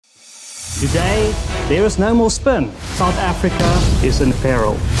Today, there is no more spin. South Africa is in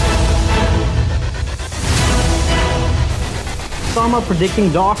peril. Some are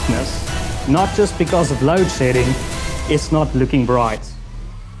predicting darkness, not just because of load shedding, it's not looking bright.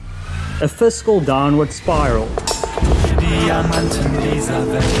 A fiscal downward spiral.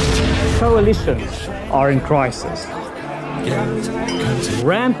 Coalitions are in crisis.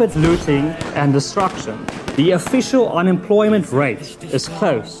 Rampant looting and destruction. The official unemployment rate is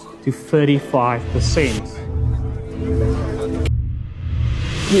close to 35%.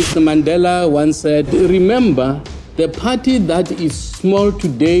 Mr. Mandela once said, remember, the party that is small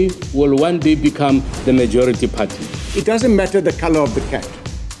today will one day become the majority party. It doesn't matter the color of the cat,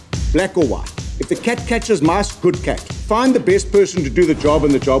 black or white. If the cat catches mice, good cat. Find the best person to do the job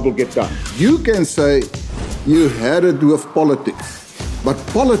and the job will get done. You can say you had it with politics, but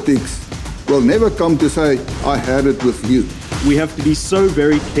politics will never come to say, I had it with you. We have to be so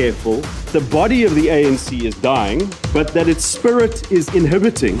very careful. The body of the ANC is dying, but that its spirit is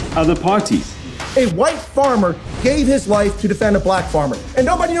inhibiting other parties. A white farmer gave his life to defend a black farmer, and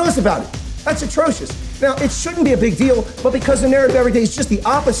nobody knows about it. That's atrocious. Now, it shouldn't be a big deal, but because the narrative every day is just the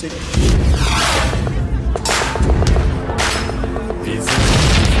opposite.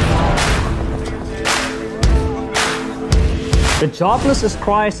 The joblessness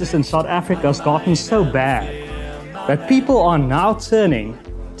crisis in South Africa has gotten so bad that people are now turning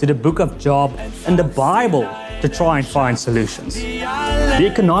to the Book of Job and the Bible to try and find solutions. The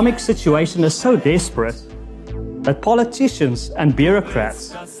economic situation is so desperate that politicians and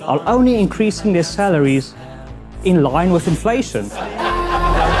bureaucrats are only increasing their salaries in line with inflation.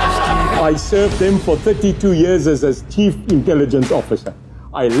 I served them for 32 years as Chief Intelligence Officer.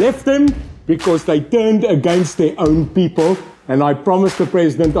 I left them because they turned against their own people, and I promised the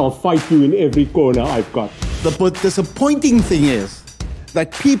President I'll fight you in every corner I've got. The disappointing thing is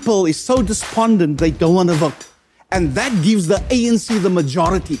that people is so despondent they don't want to vote. And that gives the ANC the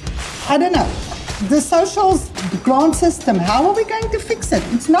majority. I don't know. The social grant system, how are we going to fix it?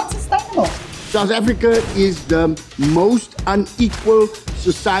 It's not sustainable. South Africa is the most unequal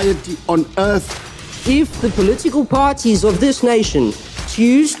society on earth. If the political parties of this nation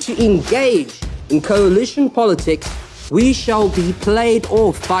choose to engage in coalition politics, we shall be played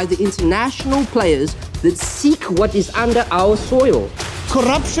off by the international players that seek what is under our soil.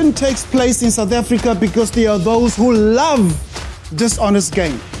 Corruption takes place in South Africa because there are those who love dishonest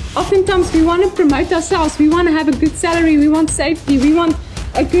gain. Oftentimes we want to promote ourselves, we want to have a good salary, we want safety, we want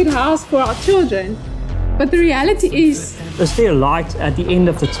a good house for our children. But the reality is there light at the end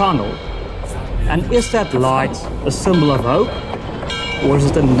of the tunnel? And is that light a symbol of hope? Or is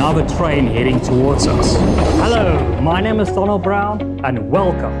it another train heading towards us? Hello, my name is Donald Brown and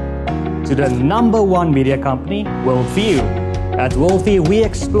welcome to the #1 media company, Worldview. At Worldview, we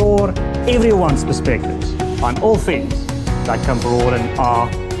explore everyone's perspectives on all things that can broaden our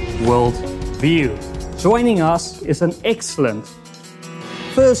worldview. Joining us is an excellent,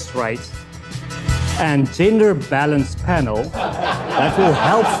 first-rate, and gender-balanced panel that will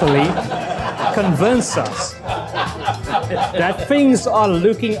helpfully convince us that things are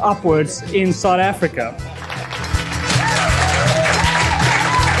looking upwards in South Africa.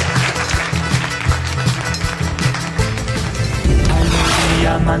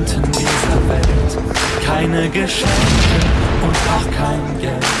 Diamanten dieser Welt, keine Geschenke und auch kein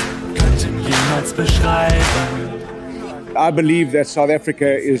Geld könnten jemals beschreiben. I believe that South Africa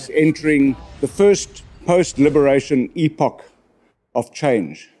is entering the first post-liberation epoch of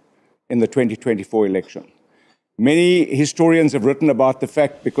change in the 2024 election. Many historians have written about the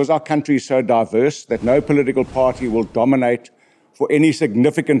fact, because our country is so diverse, that no political party will dominate for any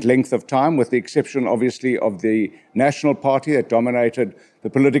significant length of time, with the exception, obviously, of the National Party that dominated the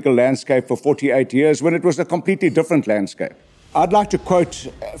political landscape for 48 years, when it was a completely different landscape. I'd like to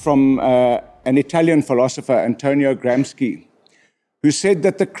quote from an Italian philosopher, Antonio Gramsci, who said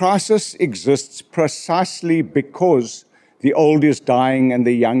that the crisis exists precisely because the old is dying and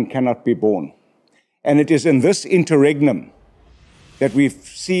the young cannot be born. And it is in this interregnum that we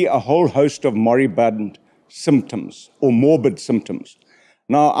see a whole host of moribund symptoms or morbid symptoms.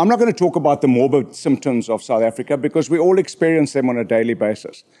 Now, I'm not going to talk about the morbid symptoms of South Africa because we all experience them on a daily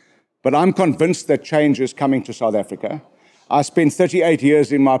basis. But I'm convinced that change is coming to South Africa. I spent 38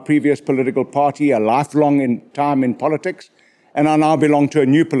 years in my previous political party, a lifelong time in politics, and I now belong to a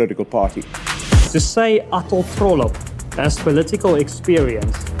new political party. To say Athol Trollip has political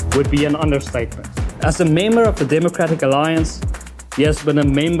experience would be an understatement. As a member of the Democratic Alliance, he has been a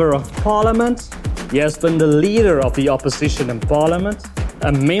member of Parliament, he has been the leader of the opposition in Parliament,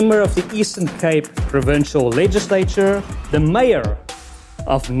 a member of the Eastern Cape Provincial Legislature, the mayor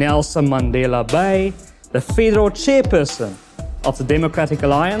of Nelson Mandela Bay, the federal chairperson of the Democratic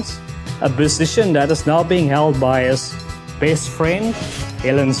Alliance, a position that is now being held by his best friend,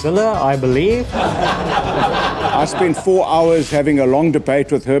 Helen Zille, I believe. I spent 4 hours having a long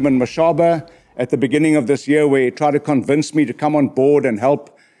debate with Herman Mashaba at the beginning of this year, where he tried to convince me to come on board and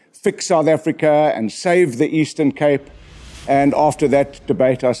help fix South Africa and save the Eastern Cape. And after that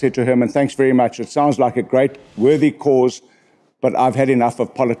debate, I said to Herman, thanks very much. It sounds like a great, worthy cause, but I've had enough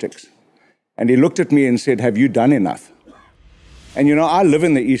of politics. And he looked at me and said, have you done enough? And you know, I live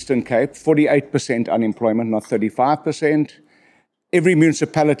in the Eastern Cape, 48% unemployment, not 35%. Every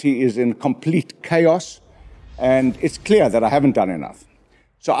municipality is in complete chaos, and it's clear that I haven't done enough.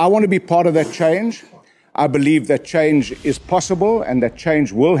 So I want to be part of that change. I believe that change is possible and that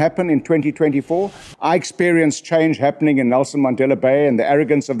change will happen in 2024. I experienced change happening in Nelson Mandela Bay, and the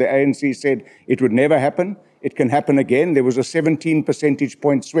arrogance of the ANC said it would never happen. It can happen again. There was a 17 percentage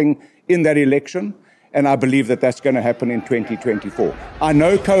point swing in that election, and I believe that that's going to happen in 2024. I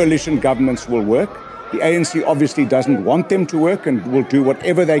know coalition governments will work. The ANC obviously doesn't want them to work and will do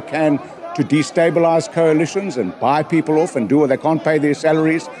whatever they can to destabilize coalitions and buy people off and do what they can't pay their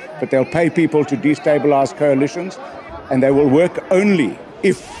salaries, but they'll pay people to destabilize coalitions, and they will work only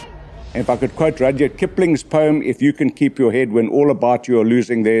if I could quote Rudyard Kipling's poem, if you can keep your head when all about you are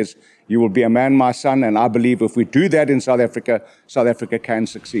losing theirs, you will be a man, my son. And I believe if we do that in South Africa, South Africa can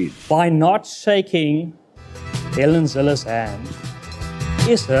succeed. By not shaking Helen Zille's hand,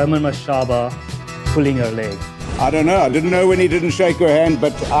 is Herman Mashaba pulling her leg? I don't know. I didn't know when he didn't shake her hand,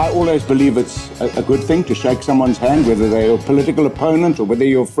 but I always believe it's a good thing to shake someone's hand, whether they're your political opponent or whether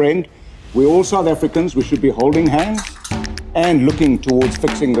you're a friend. We're all South Africans. We should be holding hands and looking towards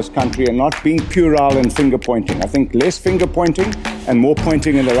fixing this country and not being puerile and finger-pointing. I think less finger-pointing and more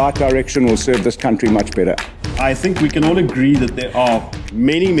pointing in the right direction will serve this country much better. I think we can all agree that there are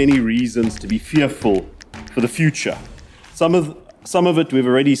many, many reasons to be fearful for the future. Some of it we've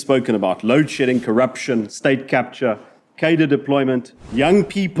already spoken about: load shedding, corruption, state capture, cadre deployment, young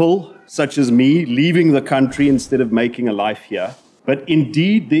people such as me leaving the country instead of making a life here. But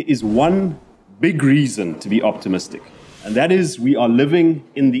indeed, there is one big reason to be optimistic, and that is we are living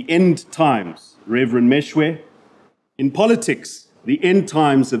in the end times, Reverend Meshwe. In politics, the end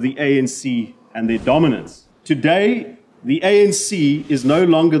times of the ANC and their dominance. Today, the ANC is no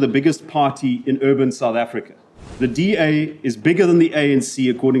longer the biggest party in urban South Africa. The DA is bigger than the ANC,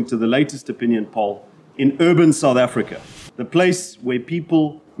 according to the latest opinion poll, in urban South Africa, the place where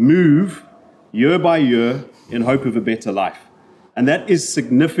people move year by year in hope of a better life. And that is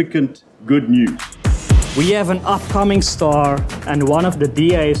significant good news. We have an upcoming star and one of the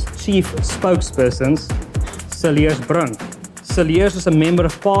DA's chief spokespersons, Cilliers Brink. Cilliers is a member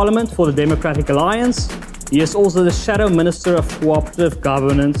of Parliament for the Democratic Alliance. He is also the Shadow Minister of Cooperative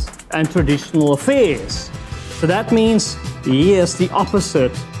Governance and Traditional Affairs. So that means he is the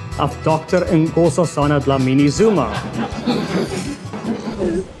opposite of Dr. Nkosazana Dlamini Zuma.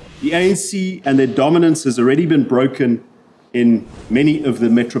 The ANC and their dominance has already been broken in many of the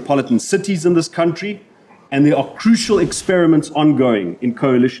metropolitan cities in this country, and there are crucial experiments ongoing in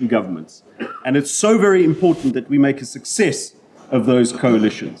coalition governments. And it's so very important that we make a success of those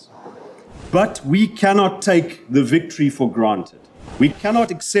coalitions. But we cannot take the victory for granted. We cannot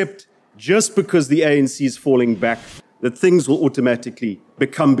accept, just because the ANC is falling back, that things will automatically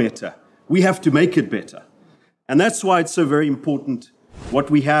become better. We have to make it better. And that's why it's so very important what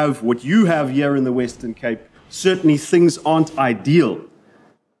we have, what you have here in the Western Cape. Certainly things aren't ideal,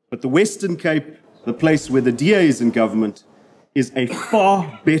 but the Western Cape, the place where the DA is in government, is a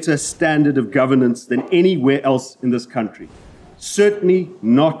far better standard of governance than anywhere else in this country. Certainly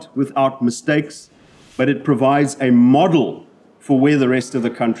not without mistakes, but it provides a model for where the rest of the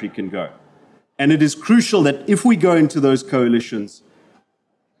country can go. And it is crucial that if we go into those coalitions,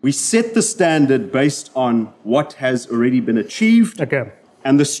 we set the standard based on what has already been achieved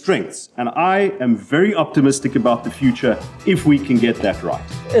and the strengths. And I am very optimistic about the future if we can get that right.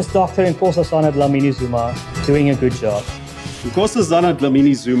 Is Dr. Nkosazana Dlamini Zuma doing a good job? Nkosazana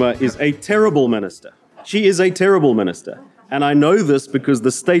Dlamini Zuma is a terrible minister. She is a terrible minister. And I know this because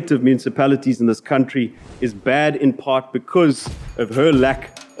the state of municipalities in this country is bad in part because of her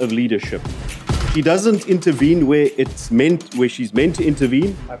lack of leadership. She doesn't intervene where she's meant to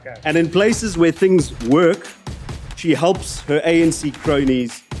intervene. And in places where things work, she helps her ANC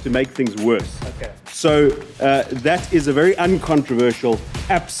cronies to make things worse. So that is a very uncontroversial,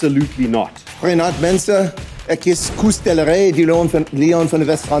 absolutely not. Goeienaand mense, ek is Koos Tellerey, die Leon van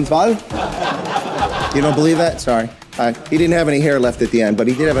West-Transvaal. You don't believe that? Sorry. He didn't have any hair left at the end, but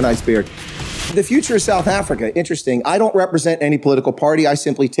he did have a nice beard. The future of South Africa, interesting. I don't represent any political party. I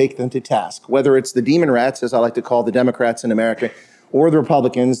simply take them to task. Whether it's the demon rats, as I like to call the Democrats in America, or the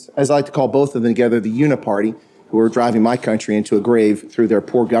Republicans, as I like to call both of them together, the Uniparty, who are driving my country into a grave through their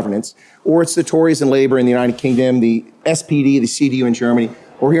poor governance, or it's the Tories and Labour in the United Kingdom, the SPD, the CDU in Germany,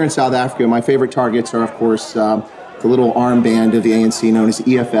 or here in South Africa. My favorite targets are, of course, the little armband of the ANC known as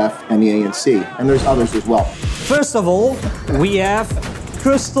EFF and the ANC. And there's others as well. First of all, we have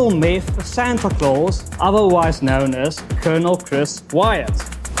Crystal Meth Santa Claus, otherwise known as Colonel Chris Wyatt.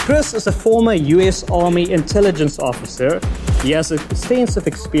 Chris is a former US Army intelligence officer. He has extensive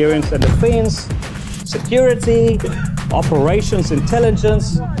experience in defense, security, operations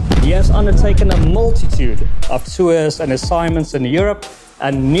intelligence. He has undertaken a multitude of tours and assignments in Europe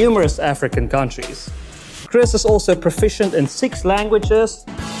and numerous African countries. Chris is also proficient in 6 languages.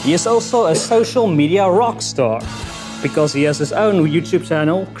 He is also a social media rock star because he has his own YouTube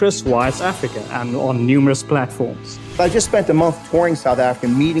channel, Chris Wyatt Africa, and on numerous platforms. I just spent a month touring South Africa,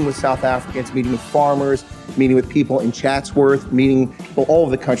 meeting with South Africans, meeting with farmers, meeting with people in Chatsworth, meeting people all over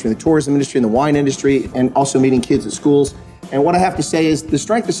the country, in the tourism industry, in the wine industry, and also meeting kids at schools. And what I have to say is the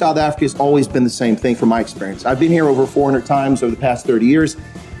strength of South Africa has always been the same thing from my experience. I've been here over 400 times over the past 30 years,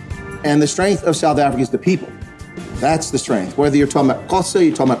 and the strength of South Africa is the people. That's the strength. Whether you're talking about Xhosa,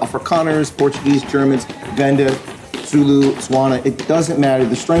 you're talking about Afrikaners, Portuguese, Germans, Venda, Zulu, Tswana, it doesn't matter.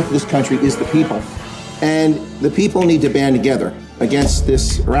 The strength of this country is the people. And the people need to band together against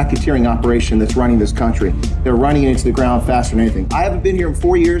this racketeering operation that's running this country. They're running it into the ground faster than anything. I haven't been here in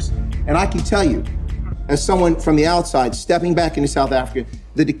 4 years, and I can tell you, as someone from the outside stepping back into South Africa,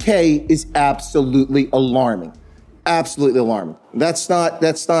 the decay is absolutely alarming. Absolutely alarming. That's not,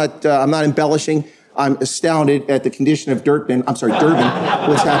 I'm not embellishing. I'm astounded at the condition of Durban, what's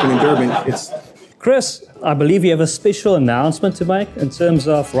happening in Durban. Chris, I believe you have a special announcement to make in terms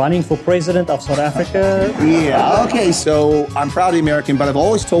of running for president of South Africa. Yeah, okay, so I'm proud American, but I've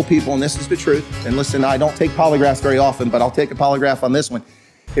always told people, and this is the truth, and listen, I don't take polygraphs very often, but I'll take a polygraph on this one.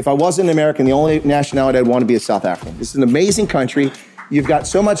 If I wasn't American, the only nationality I'd want to be is South African. This is an amazing country. You've got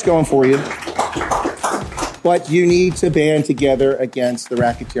so much going for you, but you need to band together against the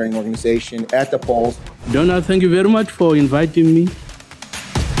racketeering organization at the polls. Donald, thank you very much for inviting me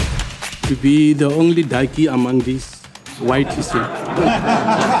to be the only darkie among these whiteys here.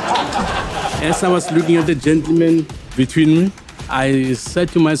 As I was looking at the gentleman between me, I said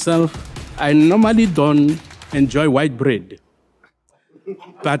to myself, I normally don't enjoy white bread.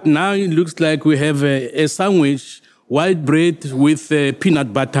 But now it looks like we have a sandwich, white bread with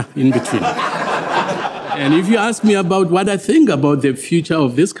peanut butter in between. And if you ask me about what I think about the future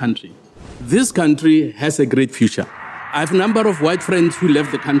of this country has a great future. I have a number of white friends who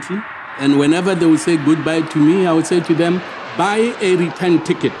left the country, and whenever they will say goodbye to me, I would say to them, buy a return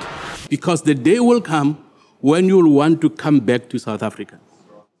ticket, because the day will come when you will want to come back to South Africa.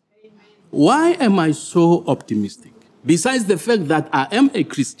 Why am I so optimistic? Besides the fact that I am a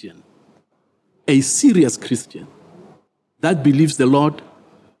Christian, a serious Christian, that believes the Lord,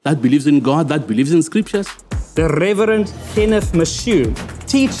 that believes in God, that believes in scriptures. The Reverend Kenneth Mashu,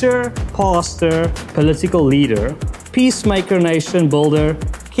 teacher, pastor, political leader, peacemaker, nation builder,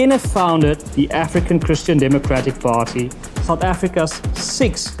 Kenneth founded the African Christian Democratic Party, South Africa's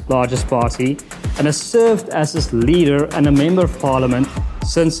 6th largest party, and has served as its leader and a member of parliament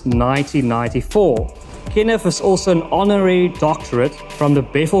since 1994. Kenneth is also an honorary doctorate from the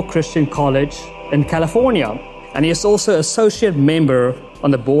Bethel Christian College in California, and he is also associate member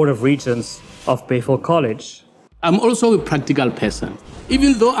on the Board of Regents of Bethel College. I'm also a practical person.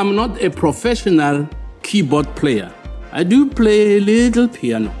 Even though I'm not a professional keyboard player, I do play a little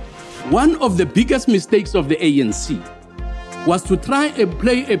piano. One of the biggest mistakes of the ANC was to try and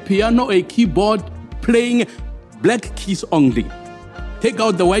play a piano, a keyboard, playing black keys only. Take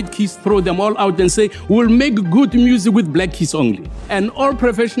out the white keys, throw them all out and say, we'll make good music with black keys only. And all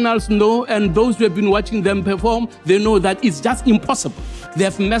professionals know, and those who have been watching them perform, they know that it's just impossible. They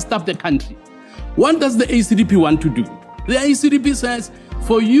have messed up the country. What does the ACDP want to do? The ACDP says,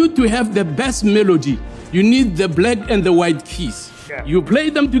 for you to have the best melody, you need the black and the white keys. Yeah. You play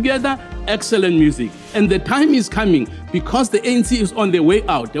them together, excellent music. And the time is coming because the ANC is on their way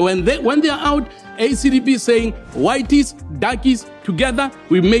out. When they are out, ACDP is saying, whiteys, darkies, together,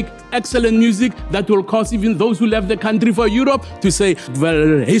 we make excellent music that will cause even those who left the country for Europe to say,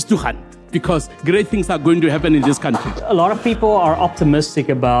 well, he's too hard. Because great things are going to happen in this country. A lot of people are optimistic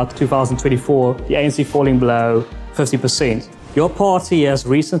about 2024, the ANC falling below 50%. Your party has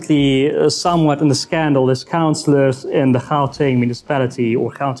recently, somewhat in the scandal, as councillors in the Gauteng municipality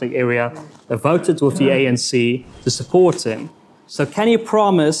or Gauteng area voted with the ANC to support him. So can you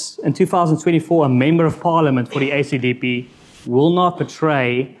promise in 2024 a member of parliament for the ACDP will not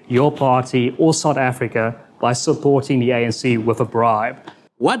betray your party or South Africa by supporting the ANC with a bribe?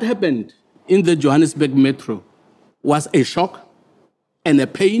 What happened in the Johannesburg Metro was a shock and a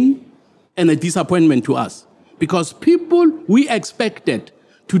pain and a disappointment to us, because people we expected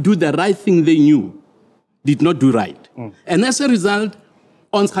to do the right thing they knew did not do right. And as a result,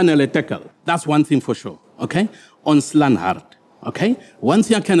 ons gaan hulle tackle. That's one thing for sure, okay? Ons slaan hard, okay? One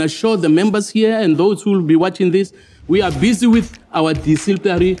thing I can assure the members here and those who will be watching this, we are busy with our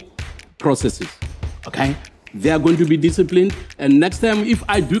disciplinary processes, okay? They are going to be disciplined, and next time, if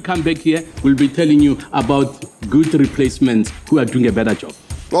I do come back here, we'll be telling you about good replacements who are doing a better job.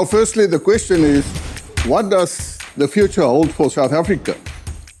 Well, firstly, the question is, what does the future hold for South Africa?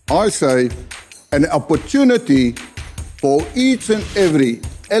 I say an opportunity for each and every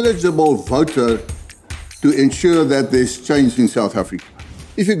eligible voter to ensure that there's change in South Africa.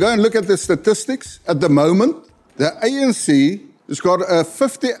 If you go and look at the statistics, at the moment, the ANC has got a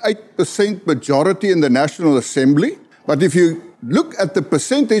 58% majority in the National Assembly. But if you look at the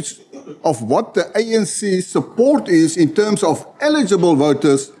percentage of what the ANC support is in terms of eligible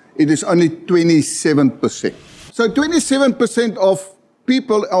voters, it is only 27%. So 27% of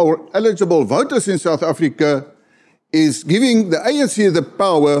people, our eligible voters in South Africa, is giving the ANC the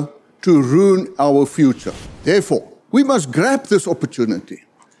power to ruin our future. Therefore, we must grab this opportunity.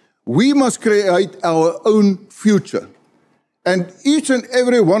 We must create our own future. And each and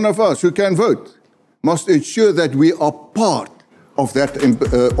every one of us who can vote must ensure that we are part of that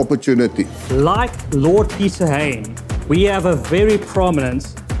opportunity. Like Lord Peter Hain, we have a very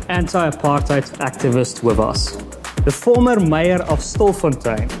prominent anti-apartheid activist with us. The former mayor of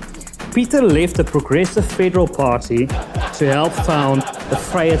Stilfontein, Peter left the Progressive Federal Party to help found the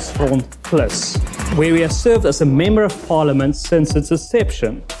Vryheidsfront Plus, where he has served as a member of parliament since its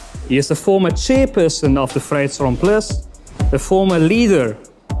inception. He is the former chairperson of the Vryheidsfront Plus, the former leader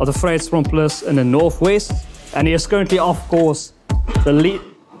of the Vryheidsfront Plus in the Northwest, and he is currently, of course, the lead...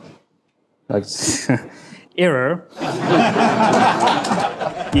 Error.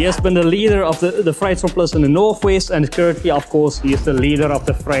 He has been the leader of the Vryheidsfront Plus in the Northwest, and currently, of course, he is the leader of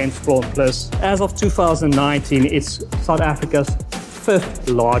the Vryheidsfront Plus. As of 2019, it's South Africa's 5th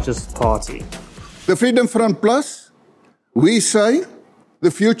largest party. The Freedom Front Plus, we say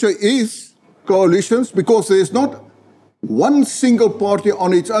the future is coalitions, because there's not one single party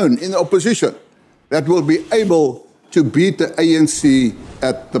on its own in the opposition that will be able to beat the ANC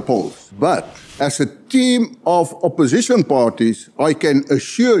at the polls. But as a team of opposition parties, I can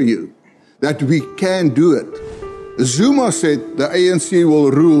assure you that we can do it. Zuma said the ANC will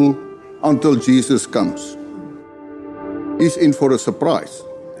rule until Jesus comes. He's in for a surprise.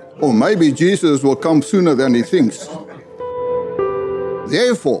 Or maybe Jesus will come sooner than he thinks.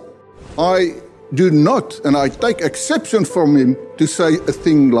 Therefore, I do not, and I take exception from him to say a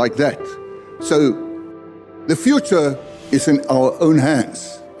thing like that. So, the future is in our own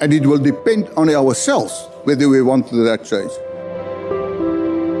hands, and it will depend on ourselves whether we want that change.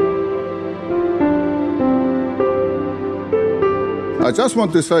 I just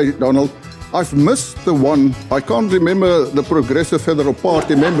want to say, Donald, I've missed the one, I can't remember the Progressive Federal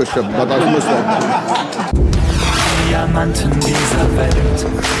Party membership, but I've missed that. Diamanten dieser Welt,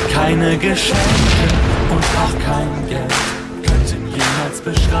 keine Geschenke und auch kein Geld könnten jemals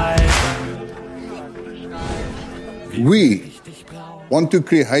beschreiben. We want to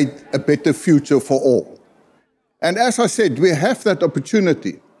create a better future for all. And as I said, we have that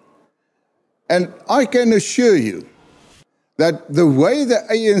opportunity. And I can assure you that the way the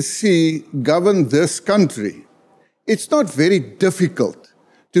ANC govern this country, it's not very difficult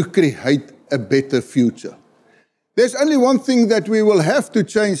to create a better future. There's only one thing that we will have to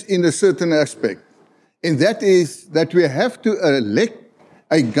change in a certain aspect, and that is that we have to elect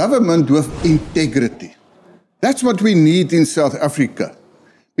a government with integrity. That's what we need in South Africa.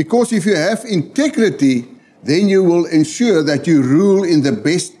 Because if you have integrity, then you will ensure that you rule in the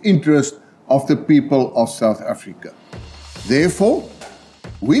best interest of the people of South Africa. Therefore,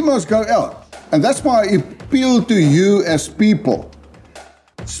 we must go out. And that's my appeal to you as people.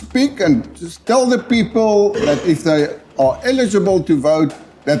 Speak and tell the people that if they are eligible to vote,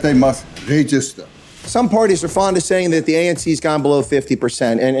 that they must register. Some parties are fond of saying that the ANC's gone below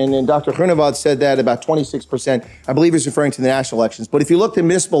 50%, and Dr. Groenewald said that about 26%. I believe he's referring to the national elections. But if you look at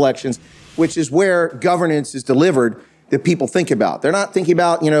municipal elections, which is where governance is delivered, that people think about. They're not thinking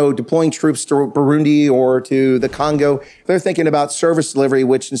about, deploying troops to Burundi or to the Congo. They're thinking about service delivery,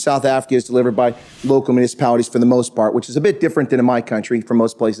 which in South Africa is delivered by local municipalities for the most part, which is a bit different than in my country for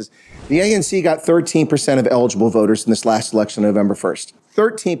most places. The ANC got 13% of eligible voters in this last election, November 1st.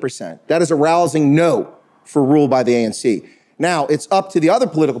 13%. That is a rousing no for rule by the ANC. Now, it's up to the other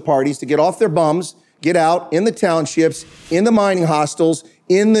political parties to get off their bums, get out in the townships, in the mining hostels,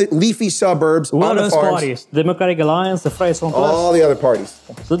 in the leafy suburbs, What on are the those farms. parties? Democratic Alliance, the Vryheidsfront Plus? All the other parties.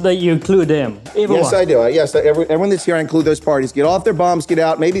 So that you include them? Everyone? Yes, I do. Yes, everyone that's here, I include those parties. Get off their bums, get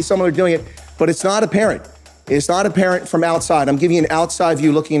out. Maybe some are doing it, but it's not apparent. It's not apparent from outside. I'm giving you an outside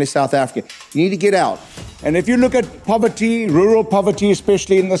view looking into South Africa. You need to get out. And if you look at poverty, rural poverty,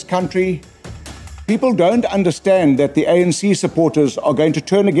 especially in this country, people don't understand that the ANC supporters are going to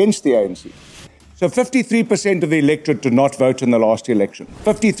turn against the ANC. So 53% of the electorate did not vote in the last election.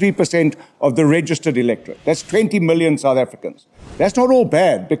 53% of the registered electorate. That's 20 million South Africans. That's not all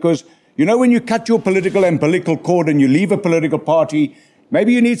bad because, when you cut your political umbilical cord and you leave a political party,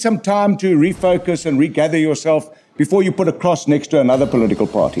 maybe you need some time to refocus and regather yourself before you put a cross next to another political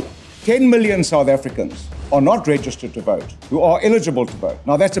party. 10 million South Africans are not registered to vote, who are eligible to vote.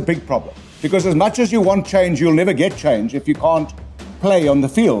 Now, that's a big problem because as much as you want change, you'll never get change if you can't play on the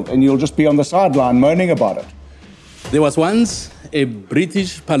field, and you'll just be on the sideline moaning about it. There was once a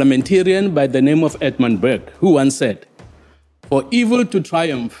British parliamentarian by the name of Edmund Burke who once said, "For evil to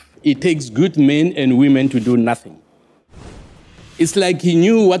triumph, it takes good men and women to do nothing." It's like he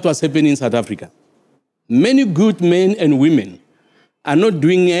knew what was happening in South Africa. Many good men and women are not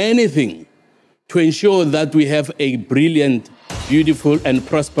doing anything to ensure that we have a brilliant, beautiful, and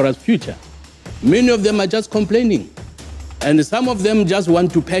prosperous future. Many of them are just complaining. And some of them just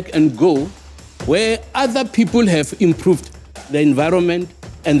want to pack and go, where other people have improved the environment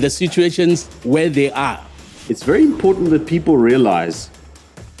and the situations where they are. It's very important that people realize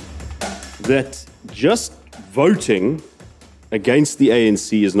that just voting against the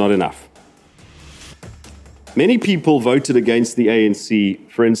ANC is not enough. Many people voted against the ANC,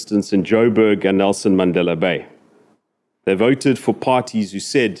 for instance, in Joburg and Nelson Mandela Bay. They voted for parties who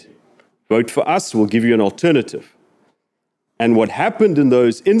said, "Vote for us, we'll give you an alternative." And what happened in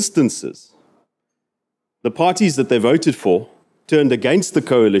those instances, the parties that they voted for turned against the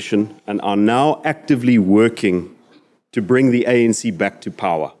coalition and are now actively working to bring the ANC back to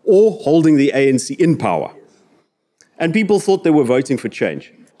power or holding the ANC in power. And people thought they were voting for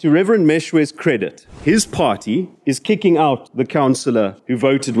change. To Reverend Meshwe's credit, his party is kicking out the councillor who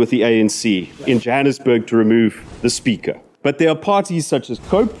voted with the ANC in Johannesburg to remove the speaker. But there are parties such as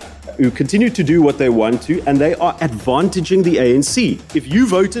COPE who continue to do what they want to, and they are advantaging the ANC. If you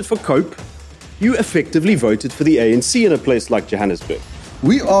voted for COPE, you effectively voted for the ANC in a place like Johannesburg.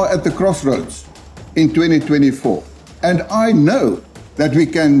 We are at the crossroads in 2024, and I know that we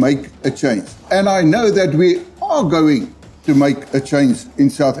can make a change. And I know that we are going to make a change in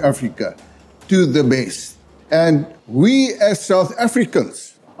South Africa to the best. And we as South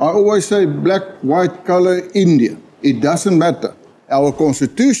Africans, I always say black, white, color, India. It doesn't matter. Our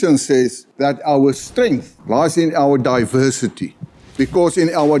constitution says that our strength lies in our diversity. Because in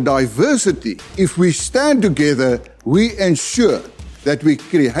our diversity, if we stand together, we ensure that we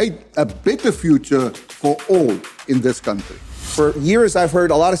create a better future for all in this country. For years, I've heard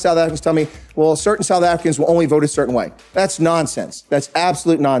a lot of South Africans tell me, well, certain South Africans will only vote a certain way. That's nonsense. That's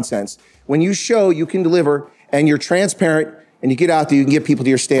absolute nonsense. When you show you can deliver and you're transparent and you get out there, you can get people to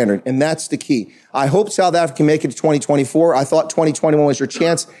your standard. And that's the key. I hope South Africa can make it to 2024. I thought 2021 was your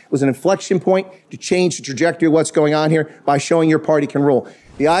chance. It was an inflection point to change the trajectory of what's going on here by showing your party can rule.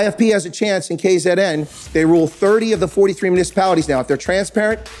 The IFP has a chance in KZN. They rule 30 of the 43 municipalities now. If they're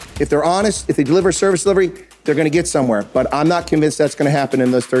transparent, if they're honest, if they deliver service delivery, they're going to get somewhere. But I'm not convinced that's going to happen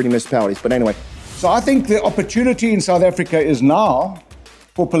in those 30 municipalities. But anyway. So I think the opportunity in South Africa is now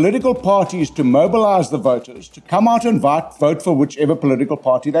for political parties to mobilize the voters, to come out and vote for whichever political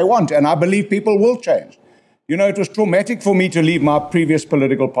party they want. And I believe people will change. It was traumatic for me to leave my previous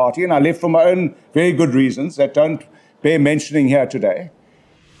political party, and I left for my own very good reasons that don't bear mentioning here today.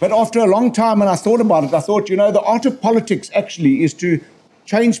 But after a long time, when I thought about it, I thought, the art of politics actually is to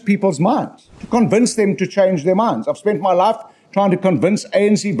change people's minds, to convince them to change their minds. I've spent my life trying to convince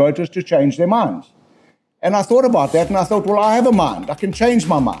ANC voters to change their minds. And I thought about that, and I thought, well, I have a mind. I can change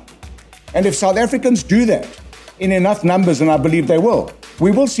my mind. And if South Africans do that in enough numbers, and I believe they will, we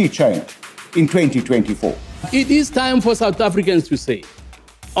will see change in 2024. It is time for South Africans to say,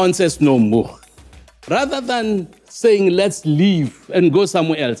 "On says no more." Rather than saying, let's leave and go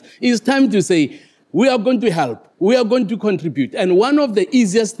somewhere else, it's time to say, we are going to help, we are going to contribute. And one of the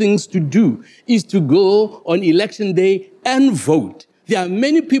easiest things to do is to go on election day and vote. There are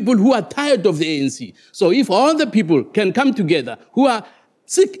many people who are tired of the ANC. So if all the people can come together who are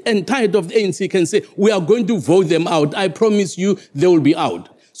sick and tired of the ANC can say, we are going to vote them out, I promise you they will be out.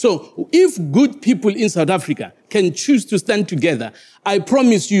 So if good people in South Africa can choose to stand together, I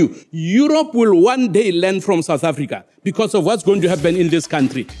promise you, Europe will one day learn from South Africa because of what's going to happen in this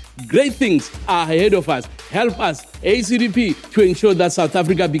country. Great things are ahead of us. Help us, ACDP, to ensure that South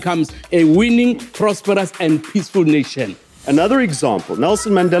Africa becomes a winning, prosperous, and peaceful nation. Another example,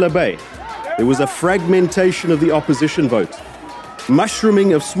 Nelson Mandela Bay. There was a fragmentation of the opposition vote,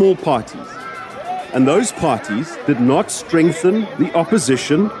 mushrooming of small parties. And those parties did not strengthen the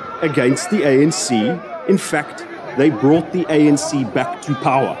opposition against the ANC. In fact, they brought the ANC back to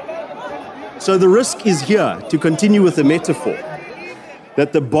power. So the risk is here, to continue with the metaphor,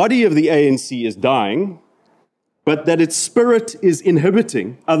 that the body of the ANC is dying, but that its spirit is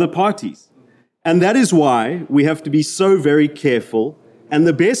inhibiting other parties. And that is why we have to be so very careful. And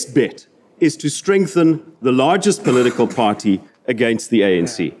the best bet is to strengthen the largest political party against the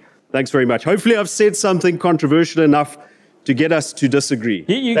ANC. Thanks very much. Hopefully I've said something controversial enough to get us to disagree.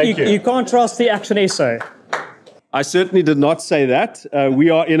 You can't trust the Action SA. I certainly did not say that. We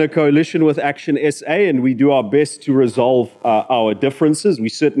are in a coalition with Action SA, and we do our best to resolve our differences. We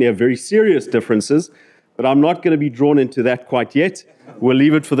certainly have very serious differences, but I'm not going to be drawn into that quite yet. We'll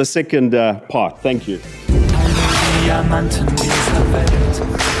leave it for the second part. Thank you. Diamanten dieser Welt,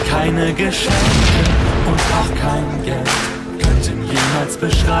 keine Geschenke und auch kein Geld könnten jemals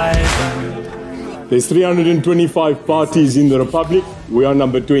beschreiben. There's 325 parties in the Republic. We are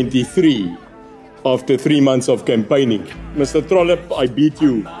number 23 after 3 months of campaigning. Mr. Trollip, I beat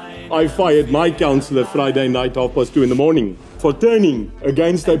you. I fired my councillor Friday night, 2:30 in the morning, for turning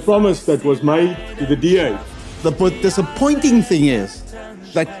against a promise that was made to the DA. The disappointing thing is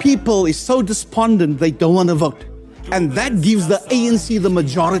that people is so despondent they don't want to vote. And that gives the ANC the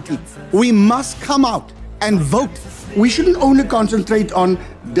majority. We must come out and vote. We shouldn't only concentrate on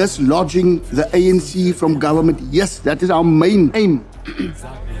dislodging the ANC from government. Yes, that is our main aim.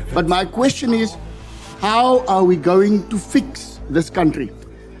 But my question is, how are we going to fix this country?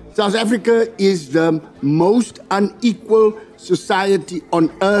 South Africa is the most unequal society on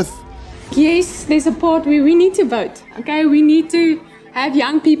earth. Yes, there's a part where we need to vote. Okay, we need to have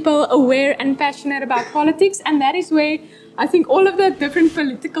young people aware and passionate about politics, and that is where I think all of the different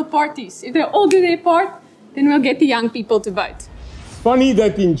political parties, if they all do their part, then we'll get the young people to vote. It's funny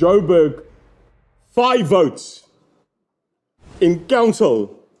that in Joburg, 5 votes in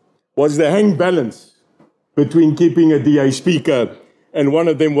council was the hang balance between keeping a DA speaker, and one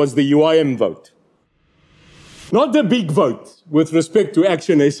of them was the UIM vote. Not a big vote with respect to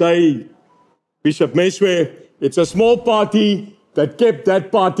Action SA, Bishop Meswe. It's a small party that kept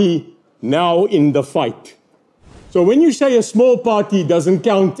that party now in the fight. So when you say a small party doesn't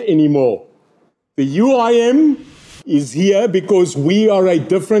count anymore, the UIM is here because we are a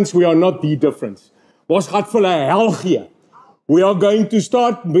difference, we are not the difference. Ons gaan vir hulle hel gee. We are going to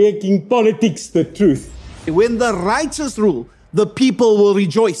start making politics the truth. When the righteous rule, the people will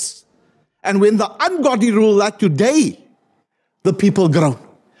rejoice. And when the ungodly rule like today, the people groan.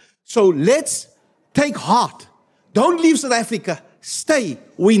 So let's take heart. Don't leave South Africa. Stay.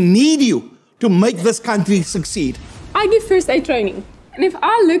 We need you to make this country succeed. I give first aid training. And if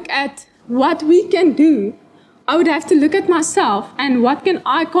I look at what we can do, I would have to look at myself and what can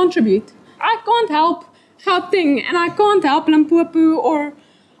I contribute. I can't help Gauteng and I can't help Limpopo or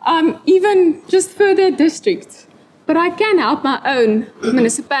even just further districts. But I can help my own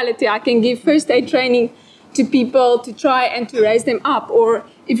municipality. I can give first aid training to people to try and to raise them up. Or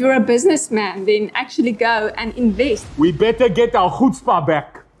if you're a businessman, then actually go and invest. We better get our chutzpah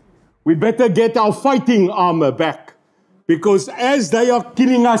back. We better get our fighting armor back. Because as they are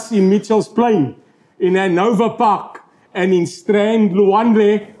killing us in Mitchell's Plain, in Hanover Park, and in Strand,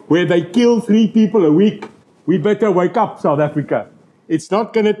 Luandle, where they kill 3 people a week, we better wake up, South Africa. It's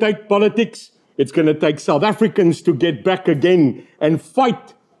not going to take politics. It's going to take South Africans to get back again and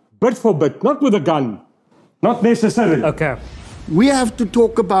fight bit for bit, not with a gun. Not necessarily. Okay. We have to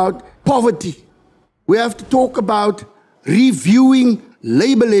talk about poverty. We have to talk about reviewing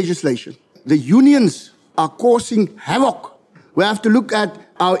labor legislation. The unions are causing havoc. We have to look at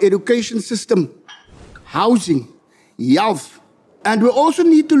our education system, housing, health. And we also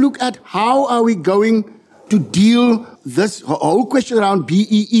need to look at how are we going to deal this whole question around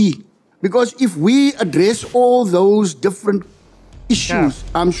BEE. Because if we address all those different issues,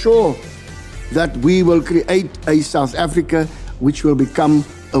 I'm sure that we will create a South Africa which will become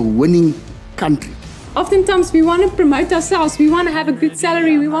a winning country. Oftentimes we want to promote ourselves, we want to have a good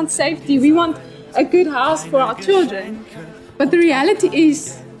salary, we want safety, we want a good house for our children. But the reality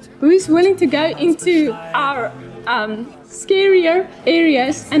is, who is willing to go into our scarier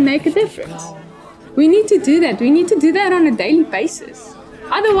areas and make a difference? We need to do that. We need to do that on a daily basis.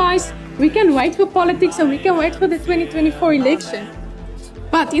 Otherwise, we can wait for politics or we can wait for the 2024 election.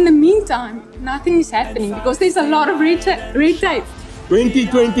 But in the meantime, nothing is happening because there's a lot of red tape.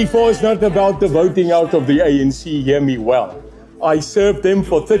 2024 is not about the voting out of the ANC, hear me well. I served them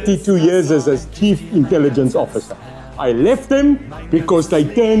for 32 years as Chief Intelligence Officer. I left them because they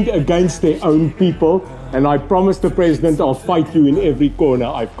turned against their own people, and I promised the President I'll fight you in every corner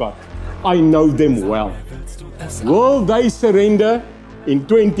I've got. I know them well. Will they surrender in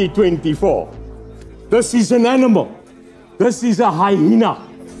 2024? This is an animal. This is a hyena.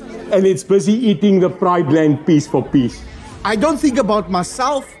 And it's busy eating the Pride Land piece for piece. I don't think about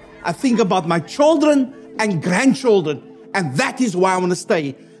myself. I think about my children and grandchildren. And that is why I want to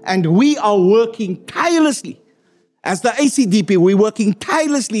stay. And we are working tirelessly. As the ACDP, we're working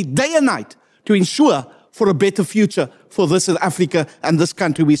tirelessly day and night to ensure for a better future for this South Africa and this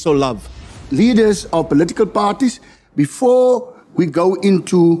country we so love. Leaders of political parties, before we go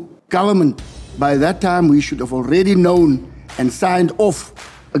into government, by that time we should have already known and signed off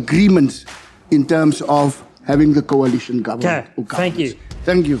agreements in terms of having the coalition government. Okay, thank you.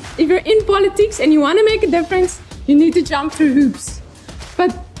 Thank you. If you're in politics and you want to make a difference, you need to jump through hoops.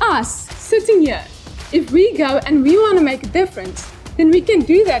 But us, sitting here, if we go and we want to make a difference, then we can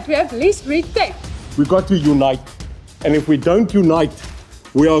do that. We have less red tape. We've got to unite. And if we don't unite,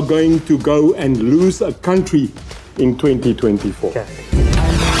 we are going to go and lose a country in 2024. Okay.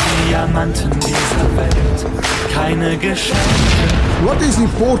 What is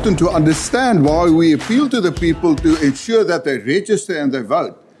important to understand why we appeal to the people to ensure that they register and they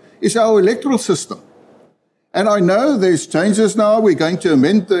vote is our electoral system. And I know there's changes now. We're going to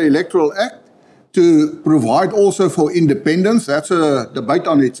amend the Electoral Act to provide also for independence. That's a debate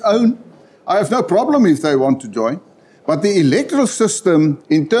on its own. I have no problem if they want to join. But the electoral system,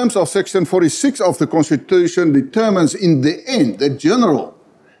 in terms of Section 46 of the Constitution, determines in the end, the general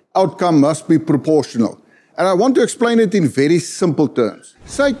outcome must be proportional. And I want to explain it in very simple terms.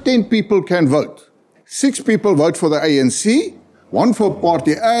 Say 10 people can vote. 6 people vote for the ANC, 1 for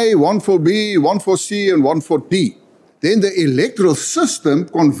Party A, 1 for B, 1 for C, and 1 for D. Then the electoral system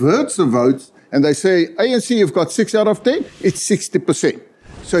converts the votes, and they say, ANC, you've got 6 out of 10, it's 60%.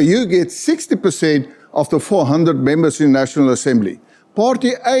 So you get 60% of the 400 members in National Assembly.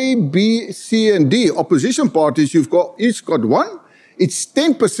 Party A, B, C, and D, opposition parties, you've got each got 1. It's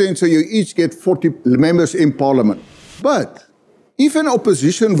 10%, so you each get 40 members in Parliament. But if an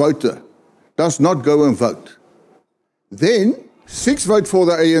opposition voter does not go and vote, then 6 vote for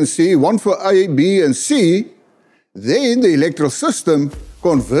the ANC, 1 for A, B, and C, then the electoral system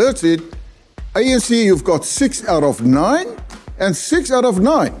converts it. ANC, you've got 6 out of 9, and 6 out of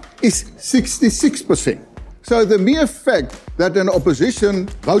 9 is 66%. So the mere fact that an opposition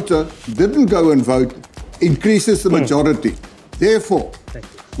voter didn't go and vote increases the majority. Therefore,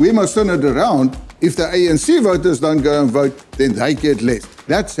 we must turn it around. If the ANC voters don't go and vote, then they get less.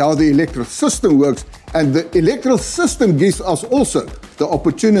 That's how the electoral system works. And the electoral system gives us also the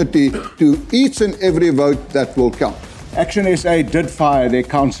opportunity to each and every vote that will count. Action SA did fire their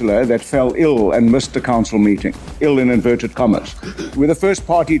councillor that fell ill and missed the council meeting. Ill in inverted commas. We're the first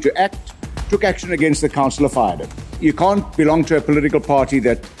party to act, took action against the councillor, fired him. You can't belong to a political party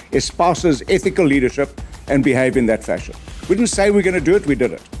that espouses ethical leadership and behave in that fashion. We didn't say we're going to do it, we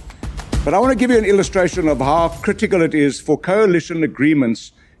did it. But I want to give you an illustration of how critical it is for coalition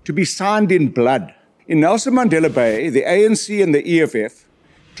agreements to be signed in blood. In Nelson Mandela Bay, the ANC and the EFF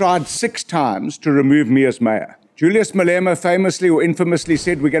tried 6 times to remove me as mayor. Julius Malema famously or infamously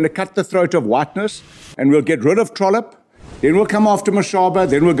said, we're going to cut the throat of whiteness and we'll get rid of Trollip, then we'll come after Mashaba,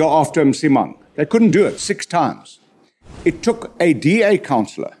 then we'll go after Msimang. They couldn't do it 6 times. It took a DA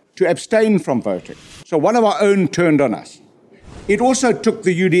councillor to abstain from voting. So one of our own turned on us. It also took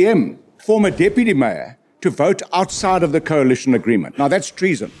the UDM, former deputy mayor, to vote outside of the coalition agreement. Now that's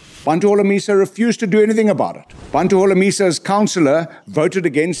treason. Bantu Holomisa refused to do anything about it. Bantu Holomisa's councillor voted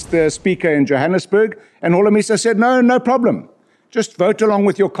against the speaker in Johannesburg, and Holomisa said, no problem. Just vote along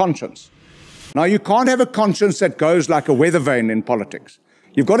with your conscience. Now you can't have a conscience that goes like a weather vane in politics.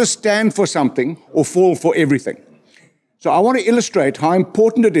 You've got to stand for something or fall for everything. So I want to illustrate how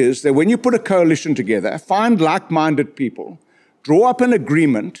important it is that when you put a coalition together, find like-minded people, draw up an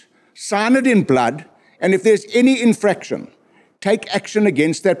agreement, sign it in blood, and if there's any infraction, take action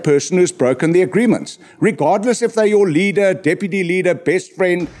against that person who's broken the agreements, regardless if they're your leader, deputy leader, best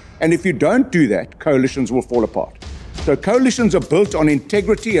friend. And if you don't do that, coalitions will fall apart. So coalitions are built on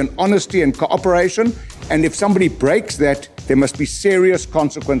integrity and honesty and cooperation. And if somebody breaks that, there must be serious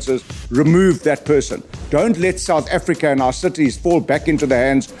consequences. Remove that person. Don't let South Africa and our cities fall back into the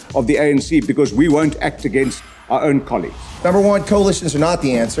hands of the ANC because we won't act against our own colleagues. Number one, coalitions are not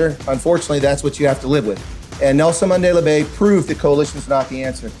the answer. Unfortunately, that's what you have to live with. And Nelson Mandela Bay proved that coalitions are not the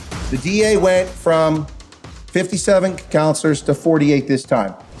answer. The DA went from 57 councillors to 48 this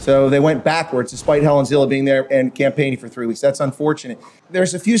time. So they went backwards despite Helen Zille being there and campaigning for 3 weeks. That's unfortunate.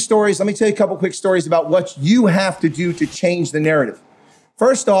 There's a few stories. Let me tell you a couple quick stories about what you have to do to change the narrative.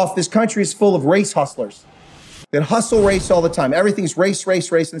 First off, this country is full of race hustlers that hustle race all the time. Everything's race,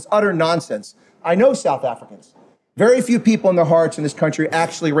 race, race, and it's utter nonsense. I know South Africans. Very few people in their hearts in this country are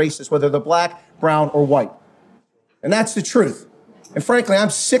actually racist, whether they're black, brown, or white. And that's the truth. And frankly,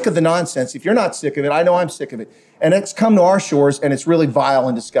 I'm sick of the nonsense. If you're not sick of it, I know I'm sick of it. And it's come to our shores, and it's really vile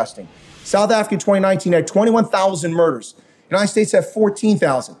and disgusting. South Africa in 2019 had 21,000 murders. The United States have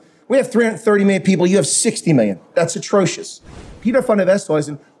 14,000. We have 330 million people. You have 60 million. That's atrocious. Peter van der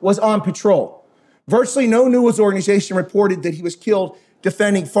Westhuizen was on patrol. Virtually no news organization reported that he was killed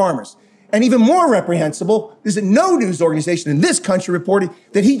defending farmers. And even more reprehensible is that no news organization in this country reported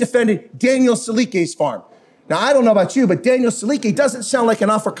that he defended Daniel Silike's farm. Now, I don't know about you, but Daniel Silike doesn't sound like an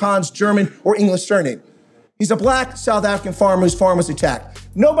Afrikaans, German, or English surname. He's a black South African farmer whose farm was attacked.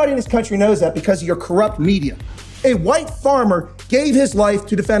 Nobody in this country knows that because of your corrupt media. A white farmer gave his life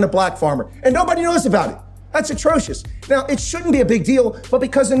to defend a black farmer, and nobody knows about it. That's atrocious. Now, it shouldn't be a big deal, but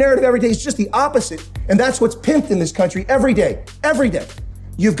because the narrative every day is just the opposite, and that's what's pimped in this country every day.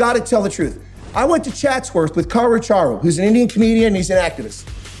 You've got to tell the truth. I went to Chatsworth with Karu Charu, who's an Indian comedian and he's an activist.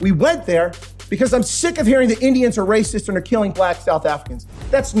 We went there because I'm sick of hearing that Indians are racist and are killing black South Africans.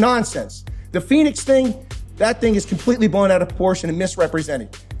 That's nonsense. The Phoenix thing, that thing is completely blown out of proportion and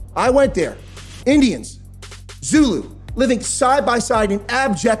misrepresented. I went there. Indians, Zulu, living side by side in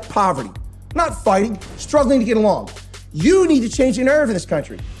abject poverty, not fighting, struggling to get along. You need to change the narrative in this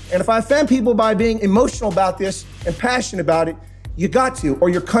country. And if I offend people by being emotional about this and passionate about it, you got to, or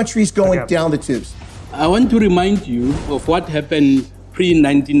your country's going down the tubes. I want to remind you of what happened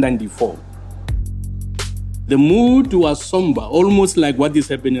pre-1994. The mood was somber, almost like what is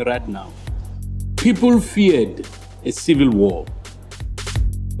happening right now. People feared a civil war.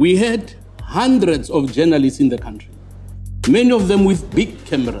 We had hundreds of journalists in the country, many of them with big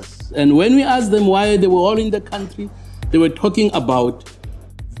cameras. And when we asked them why they were all in the country, they were talking about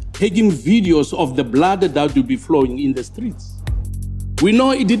taking videos of the blood that would be flowing in the streets. We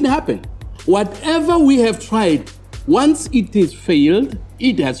know it didn't happen. Whatever we have tried, once it has failed,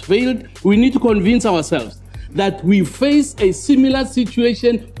 we need to convince ourselves that we face a similar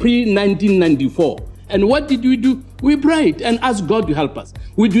situation pre-1994. And what did we do? We prayed and asked God to help us.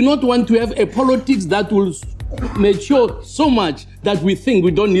 We do not want to have a politics that will mature so much that we think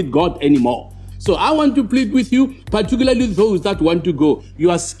we don't need God anymore. So I want to plead with you, particularly those that want to go.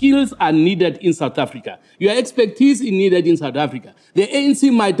 Your skills are needed in South Africa. Your expertise is needed in South Africa. The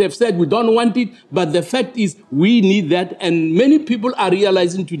ANC might have said we don't want it, but the fact is we need that. And many people are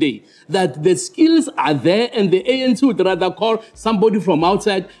realizing today that the skills are there and the ANC would rather call somebody from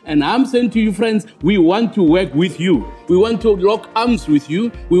outside. And I'm saying to you, friends, we want to work with you. We want to lock arms with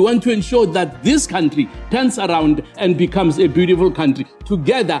you. We want to ensure that this country turns around and becomes a beautiful country.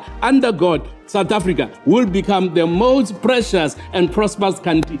 Together, under God, South Africa will become the most precious and prosperous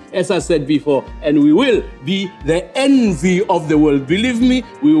country, as I said before, and we will be the envy of the world. Believe me,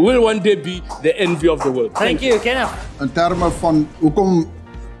 we will one day be the envy of the world. Thank you, Kenneth. In terme van hoekom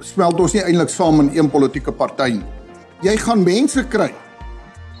smelt ons nie eintlik saam in een politieke party nie. Jy gaan mense kry.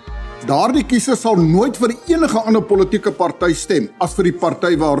 Daardie kiezer sal nooit vir enige ander politieke party stem as vir die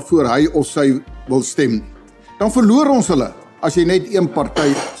party waarvoor hy of sy wil stem. Dan verloor ons hulle as jy net een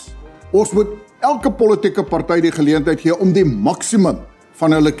party is. Ons moet elke politieke party die geleentheid gee om die maksimum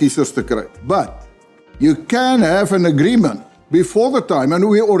van hulle kiesers te kry. But you can have an agreement before the time, and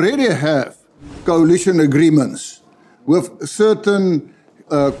we already have coalition agreements with certain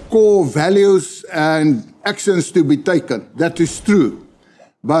core values and actions to be taken. That is true.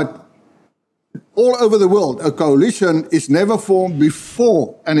 But all over the world, a coalition is never formed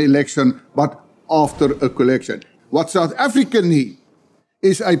before an election, but after a election. What South Africa needs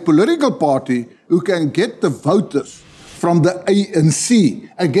is a political party who can get the voters from the ANC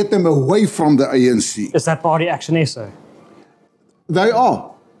and get them away from the ANC. Is that party Action SA? They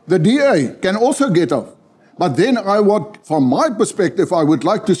are. The DA can also get off. But then from my perspective, I would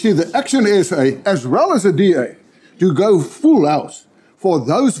like to see the Action SA as well as the DA to go full house for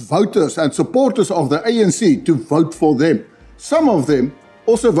those voters and supporters of the ANC to vote for them. Some of them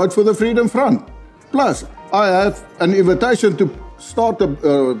also vote for the Freedom Front. Plus, I have an invitation to start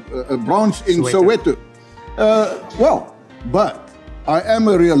a branch in Soweto. But I am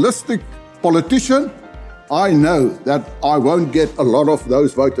a realistic politician. I know that I won't get a lot of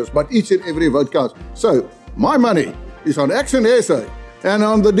those voters, but each and every vote counts. So my money is on Action SA and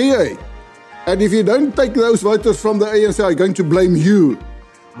on the DA. And if you don't take those voters from the ANC, I'm going to blame you.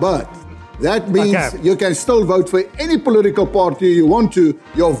 But that means you can still vote for any political party you want to.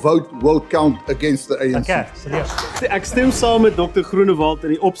 Your vote will count against the ANC. Ek stem saam met Dr. Groenewald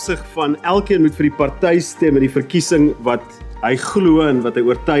in die opsig van elkeen moet vir die party stem in die verkiesing wat hy glo en wat hy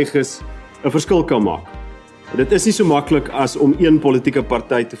oortuig is 'n verskil kan maak. Dit is nie so maklik as om een politieke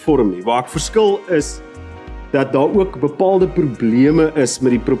party te vorm nie. Waar ek verskil is dat daar ook bepaalde probleme is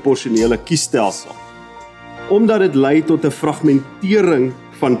met die proporsionele kiesstelsel. Omdat dit lei tot 'n fragmentering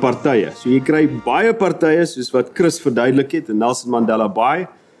van partye. So jy kry baie partye soos wat Chris verduidelik het in Nelson Mandela Bay,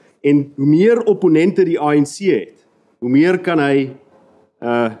 en hoe meer opponente die ANC het, hoe meer kan hy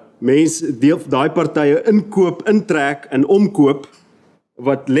mense daai partye inkoop, intrek en omkoop,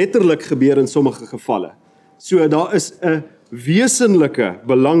 wat letterlik gebeur in sommige gevalle. So daar is 'n wesenlike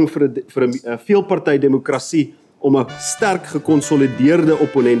belang vir 'n veelparty demokrasie om 'n sterk gekonsolideerde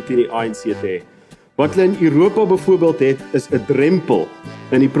opponent teen die ANC te hê. Wat hulle in Europa byvoorbeeld het, is 'n drempel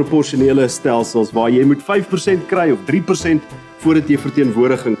in die proporsionele stelsels waar jy moet 5% kry of 3% voordat jy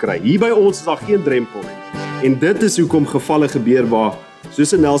verteenwoordiging kry. Hier by ons is daar geen drempel nie. En dit is hoekom gevalle gebeur waar,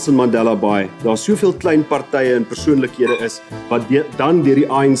 soos in Nelson Mandela Bay, daar soveel klein partye en persoonlikhede is wat dan deur die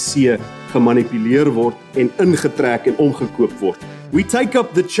ANC gemanipuleer word en ingetrek en omgekoop word. We take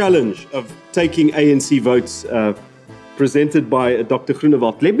up the challenge of taking ANC votes presented by Dr.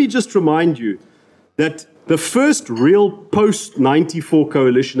 Groenewald. Let me just remind you that the first real post-94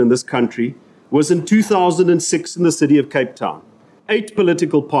 coalition in this country was in 2006 in the city of Cape Town. 8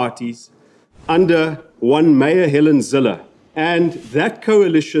 political parties under one Mayor Helen Zille. And that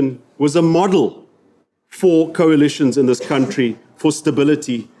coalition was a model for coalitions in this country for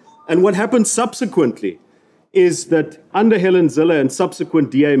stability. And what happened subsequently is that under Helen Zille and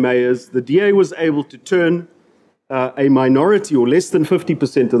subsequent DA mayors, the DA was able to turn a minority or less than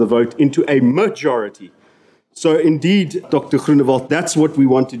 50% of the vote into a majority. So indeed, Dr. Groenewald, that's what we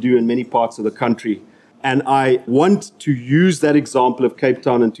want to do in many parts of the country. And I want to use that example of Cape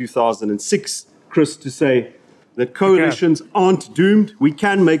Town in 2006, Chris, to say that coalitions aren't doomed. We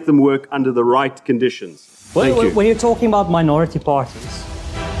can make them work under the right conditions. Thank you. When you're talking about minority parties,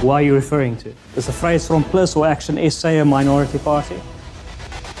 what are you referring to? Is the phrase from Plus or Action SA a minority party?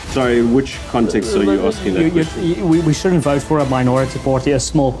 Sorry, which context are you asking that question? We shouldn't vote for a minority party, a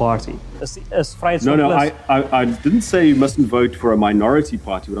small party. No, I didn't say you mustn't vote for a minority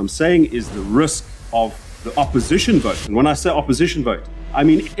party. What I'm saying is the risk of the opposition vote. And when I say opposition vote, I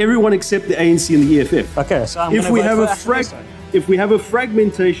mean everyone except the ANC and the EFF. Okay, so if we have a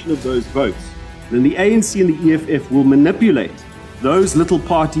fragmentation of those votes, then the ANC and the EFF will manipulate those little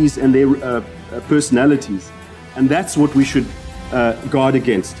parties and their personalities. And that's what we should guard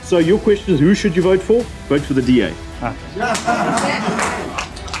against. So your question is, who should you vote for? Vote for the DA.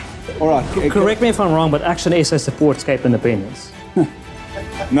 All right. Correct me if I'm wrong, but Action SA supports Cape Independence.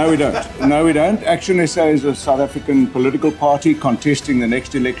 No, we don't. No, we don't. Action SA is a South African political party contesting the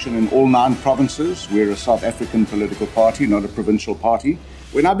next election in all 9 provinces. We're a South African political party, not a provincial party.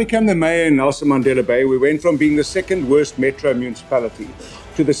 When I became the mayor in Nelson Mandela Bay, we went from being the second worst metro municipality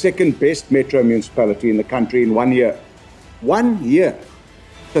to the second best metro municipality in the country in 1 year. 1 year.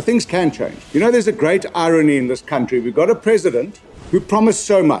 So things can change. You know, there's a great irony in this country. We've got a president who promised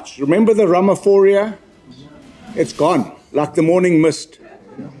so much. Remember the Ramaphoria? It's gone, like the morning mist.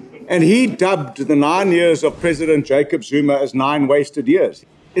 And he dubbed the 9 years of President Jacob Zuma as 9 wasted years.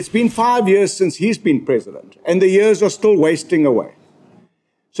 It's been 5 years since he's been president, and the years are still wasting away.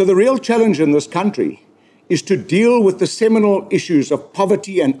 So the real challenge in this country is to deal with the seminal issues of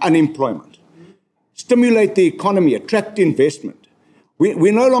poverty and unemployment, stimulate the economy, attract investment.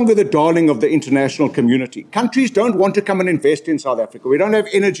 We're no longer the darling of the international community. Countries don't want to come and invest in South Africa. We don't have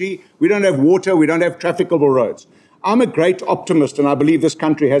energy, we don't have water, we don't have trafficable roads. I'm a great optimist and I believe this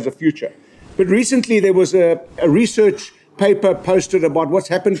country has a future. But recently there was a research paper posted about what's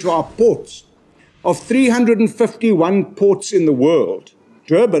happened to our ports. Of 351 ports in the world,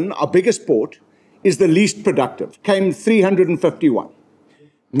 Durban, our biggest port, is the least productive, came 351.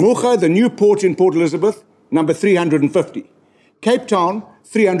 Mocha, the new port in Port Elizabeth, number 350. Cape Town,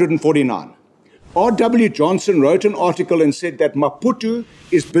 349. R.W. Johnson wrote an article and said that Maputo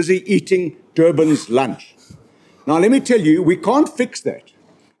is busy eating Durban's lunch. Now, let me tell you, we can't fix that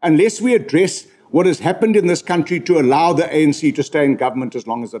unless we address what has happened in this country to allow the ANC to stay in government as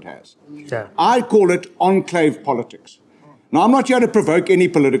long as it has. Yeah. I call it enclave politics. Now, I'm not here to provoke any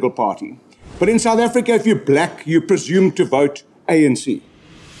political party, but in South Africa, if you're black, you presume to vote ANC.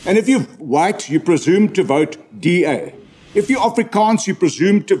 And if you're white, you presume to vote DA. If you're Afrikaans, you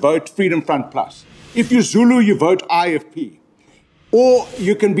presume to vote Freedom Front Plus. If you're Zulu, you vote IFP. Or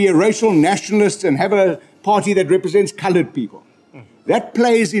you can be a racial nationalist and have a party that represents colored people. That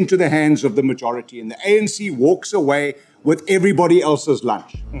plays into the hands of the majority, and the ANC walks away with everybody else's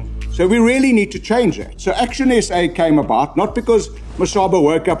lunch. So we really need to change that. So Action SA came about, not because Mashaba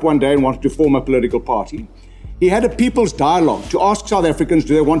woke up one day and wanted to form a political party. He had a people's dialogue to ask South Africans,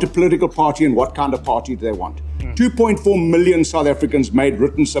 do they want a political party and what kind of party do they want? 2.4 million South Africans made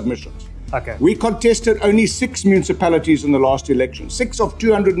written submissions. Okay. We contested only 6 municipalities in the last election, 6 of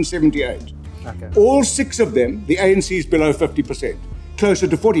 278. Okay. All 6 of them, the ANC is below 50%, closer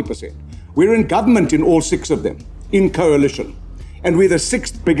to 40%. We're in government in all 6 of them, in coalition. And we're the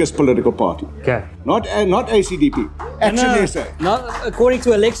 6th biggest political party. Okay. Not ACDP, Action SA. Not according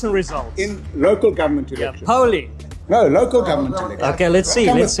to election results. In local government elections. Polling. No, local government elections. Okay, let's see.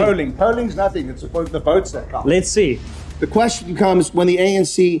 Let's see. Polling. Polling's nothing. It's the votes that count. Let's see. The question comes when the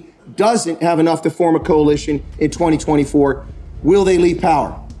ANC doesn't have enough to form a coalition in 2024, will they leave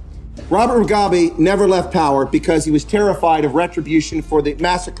power? Robert Mugabe never left power because he was terrified of retribution for the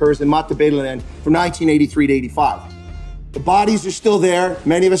massacres in Matabeleland from 1983 to 85. The bodies are still there.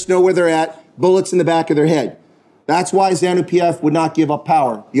 Many of us know where they're at, bullets in the back of their head. That's why ZANU-PF would not give up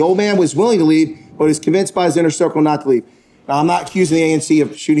power. The old man was willing to leave, but was convinced by his inner circle not to leave. Now, I'm not accusing the ANC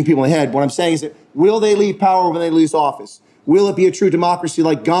of shooting people in the head. What I'm saying is that will they leave power when they lose office? Will it be a true democracy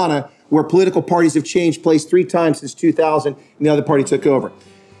like Ghana, where political parties have changed place 3 times since 2000 and the other party took over?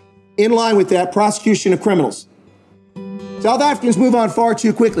 In line with that, prosecution of criminals. South Africans move on far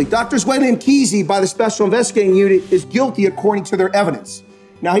too quickly. Dr. Zweli Mkhize, by the Special Investigating Unit, is guilty according to their evidence.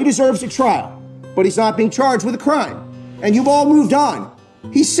 Now, he deserves a trial, but he's not being charged with a crime. And you've all moved on.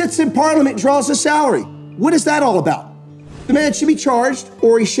 He sits in Parliament and draws a salary. What is that all about? The man should be charged,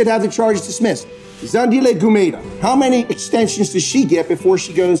 or he should have the charges dismissed. Zandile Gumeda, how many extensions does she get before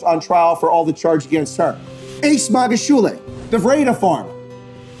she goes on trial for all the charges against her? Ace Magashule, the Vreda farm,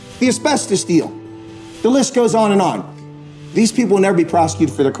 the asbestos deal. The list goes on and on. These people will never be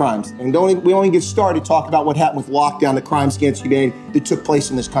prosecuted for their crimes. And we only get started to talk about what happened with lockdown, the crimes against humanity that took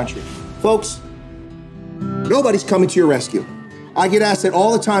place in this country. Folks, nobody's coming to your rescue. I get asked that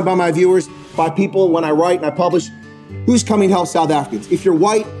all the time by my viewers, by people when I write and I publish, who's coming to help South Africans? If you're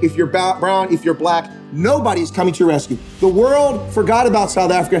white, if you're brown, if you're black, nobody's coming to your rescue. The world forgot about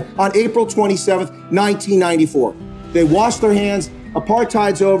South Africa on April 27th, 1994. They washed their hands,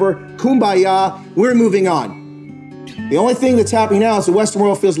 apartheid's over, kumbaya, we're moving on. The only thing that's happening now is the Western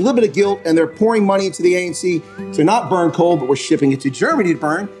world feels a little bit of guilt and they're pouring money into the ANC to not burn coal, but we're shipping it to Germany to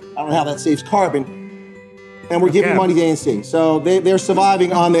burn. I don't know how that saves carbon. And we're giving money to the ANC. So they're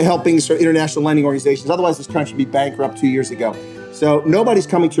surviving on the helpings for international lending organizations. Otherwise, this country would be bankrupt 2 years ago. So nobody's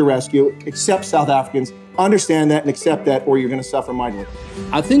coming to your rescue except South Africans. Understand that and accept that, or you're going to suffer mightily.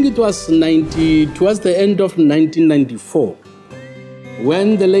 I think it was towards the end of 1994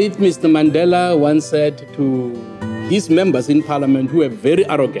 when the late Mr. Mandela once said to his members in parliament who were very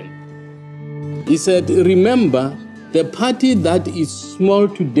arrogant, he said, remember, the party that is small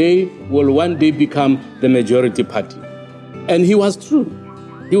today will one day become the majority party. And he was true.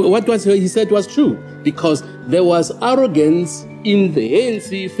 What he said was true, because there was arrogance in the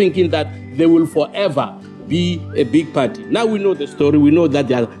ANC thinking that they will forever be a big party. Now we know the story. We know that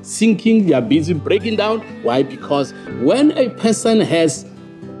they are sinking, they are busy breaking down. Why? Because when a person has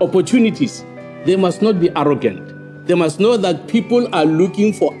opportunities, they must not be arrogant. They must know that people are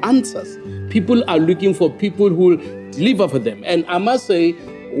looking for answers. People are looking for people who will deliver for them. And I must say,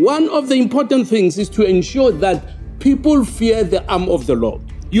 one of the important things is to ensure that people fear the arm of the law.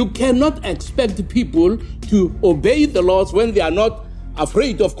 You cannot expect people to obey the laws when they are not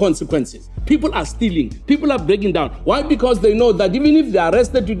afraid of consequences. People are stealing. People are breaking down. Why? Because they know that even if they are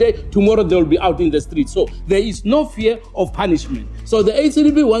arrested today, tomorrow they will be out in the street. So there is no fear of punishment. So the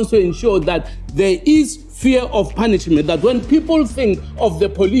ACDP wants to ensure that there is fear of punishment, that when people think of the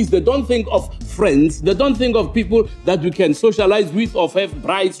police, they don't think of friends, they don't think of people that you can socialize with or have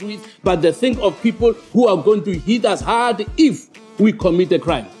brides with, but they think of people who are going to hit us hard if we commit a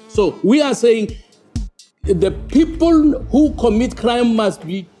crime. So we are saying the people who commit crime must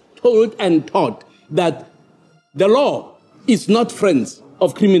be told and taught that the law is not friends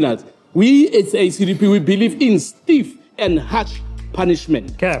of criminals. We as ACDP, we believe in stiff and harsh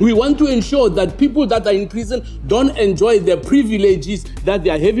punishment. Okay. We want to ensure that people that are in prison don't enjoy the privileges that they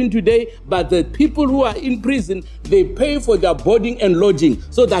are having today, but the people who are in prison, they pay for their boarding and lodging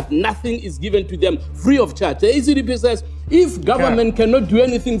so that nothing is given to them free of charge. The ACDP says, if government cannot do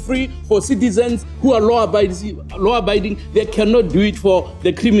anything free for citizens who are law-abiding, they cannot do it for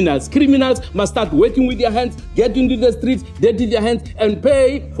the criminals. Criminals must start working with their hands, get into the streets, dirty their hands, and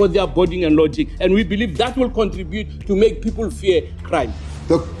pay for their boarding and lodging. And we believe that will contribute to make people fear crime.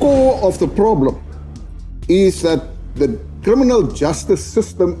 The core of the problem is that the criminal justice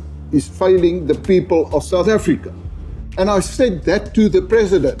system is failing the people of South Africa. And I said that to the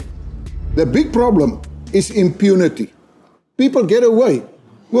president. The big problem is impunity. People get away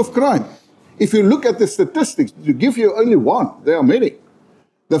with crime. If you look at the statistics, to give you only one, there are many.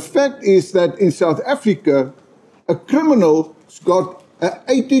 The fact is that in South Africa, a criminal's got an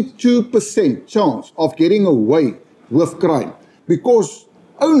 82% chance of getting away with crime because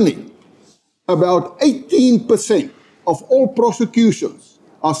only about 18% of all prosecutions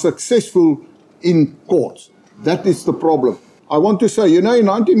are successful in courts. That is the problem. I want to say, in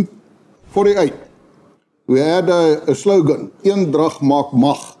 1948, we had a slogan, Eendrag maak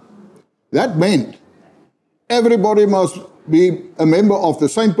mag. That meant everybody must be a member of the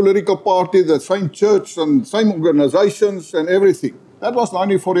same political party, the same church and same organizations and everything. That was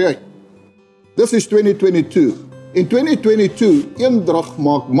 1948. This is 2022. In 2022, Eendrag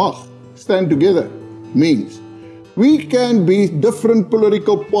maak mag, stand together, means we can be different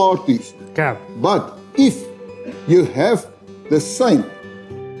political parties. Okay. But if you have the same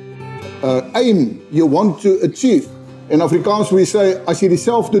aim you want to achieve. In Afrikaans we say, as jy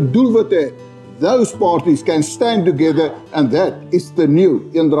dieselfde doelwit het, those parties can stand together and that is the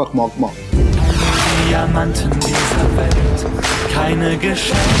new Eendrag maak mag. Diamanten dieser Welt, keine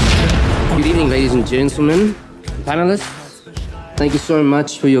Geschenke. Good evening, ladies and gentlemen, panelists. Thank you so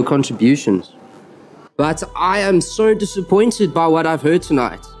much for your contributions. But I am so disappointed by what I've heard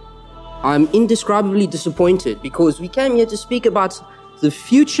tonight. I'm indescribably disappointed because we came here to speak about the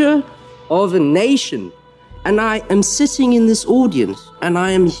future of a nation. And I am sitting in this audience and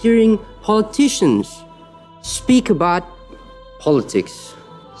I am hearing politicians speak about politics,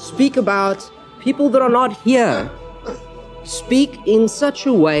 speak about people that are not here, speak in such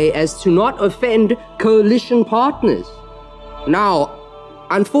a way as to not offend coalition partners. Now,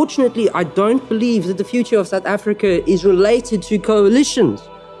 unfortunately, I don't believe that the future of South Africa is related to coalitions.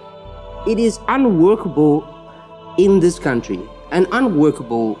 It is unworkable in this country and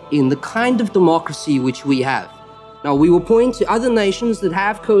unworkable in the kind of democracy which we have. Now, we will point to other nations that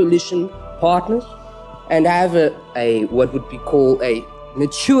have coalition partners and have a what would be called a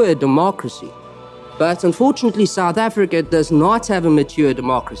mature democracy. But unfortunately, South Africa does not have a mature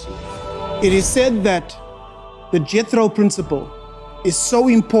democracy. It is said that the Jethro principle is so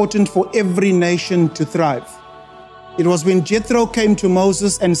important for every nation to thrive. It was when Jethro came to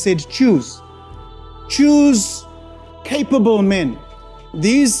Moses and said, choose capable men.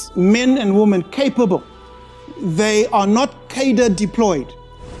 These men and women capable, they are not cadre deployed,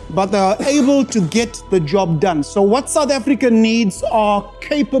 but they are able to get the job done. So what South Africa needs are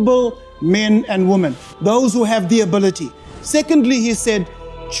capable men and women, those who have the ability. Secondly, he said,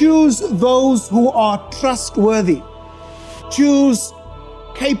 choose those who are trustworthy. Choose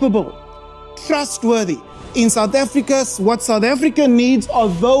capable, trustworthy. In South Africa, what South Africa needs are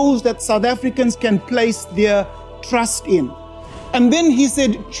those that South Africans can place their trust in. And then he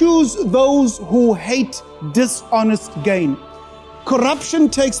said, choose those who hate dishonest gain. Corruption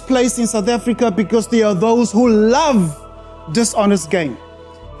takes place in South Africa because there are those who love dishonest gain.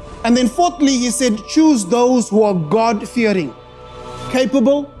 And then fourthly, he said, choose those who are God-fearing,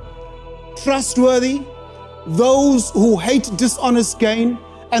 capable, trustworthy, those who hate dishonest gain,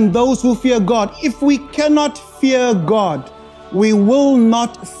 and those who fear God. If we cannot fear God, we will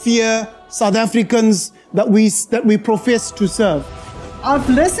not fear South Africans that we profess to serve. I've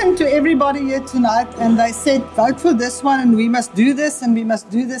listened to everybody here tonight and they said, vote for this one and we must do this and we must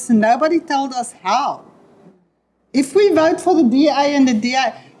do this, and nobody told us how. If we vote for the DA and the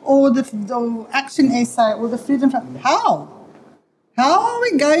DA or the Action SA or the Freedom Front, how? How are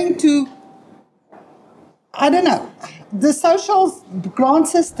we going to, I don't know, the social grant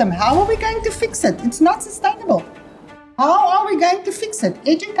system, how are we going to fix it? It's not sustainable. How are we going to fix it?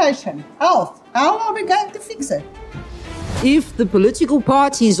 Education, health, how are we going to fix it? If the political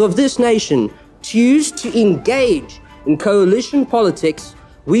parties of this nation choose to engage in coalition politics,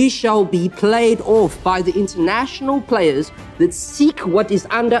 we shall be played off by the international players that seek what is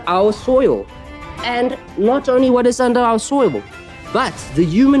under our soil. And not only what is under our soil, but the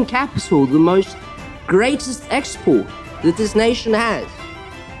human capital, the most greatest export that this nation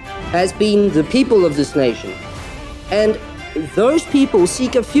has been the people of this nation. And those people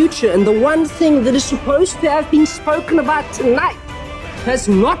seek a future, and the one thing that is supposed to have been spoken about tonight has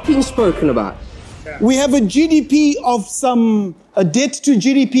not been spoken about. We have a debt to GDP of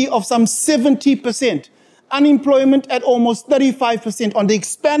some 70%. Unemployment at almost 35%. On the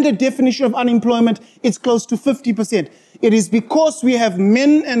expanded definition of unemployment, it's close to 50%. It is because we have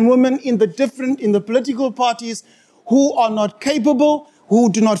men and women in the political parties who are not capable, who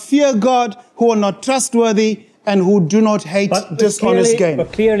do not fear God, who are not trustworthy, and who do not hate dishonest gain.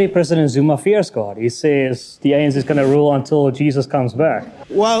 But clearly President Zuma fears God. He says the ANC is going to rule until Jesus comes back.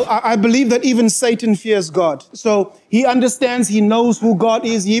 Well, I believe that even Satan fears God. So he understands, he knows who God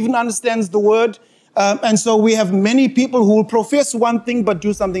is, he even understands the word. And so we have many people who will profess one thing but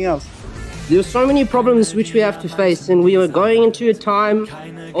do something else. There are so many problems which we have to face, and we are going into a time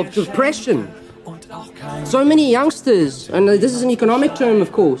of depression. So many youngsters, and this is an economic term,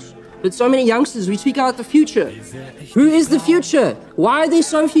 of course, but so many youngsters, we speak about the future. Who is the future? Why are there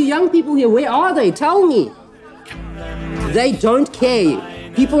so few young people here? Where are they? Tell me. They don't care.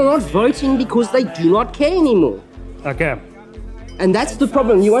 People are not voting because they do not care anymore. Okay. And that's the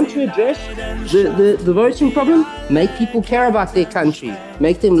problem. You want to address the voting problem? Make people care about their country.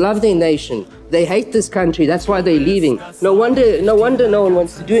 Make them love their nation. They hate this country. That's why they're leaving. No wonder no one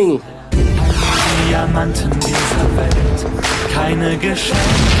wants to do anything.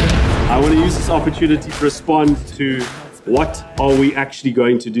 I want to use this opportunity to respond to what are we actually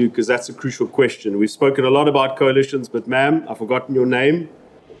going to do, because that's a crucial question. We've spoken a lot about coalitions, but ma'am, I've forgotten your name.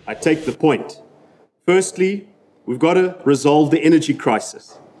 I take the point. Firstly, we've got to resolve the energy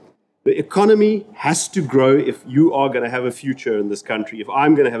crisis. The economy has to grow if you are going to have a future in this country, if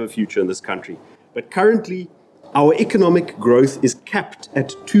I'm going to have a future in this country. But currently, our economic growth is capped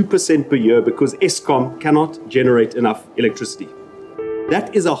at 2% per year because Eskom cannot generate enough electricity.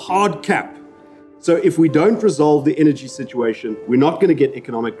 That is a hard cap. So if we don't resolve the energy situation, we're not going to get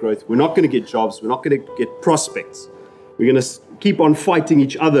economic growth, we're not going to get jobs, we're not going to get prospects. We're going to keep on fighting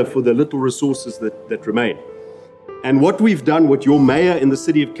each other for the little resources that remain. And what we've done, what your mayor in the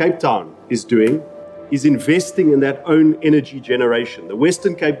city of Cape Town is doing, is investing in that own energy generation. The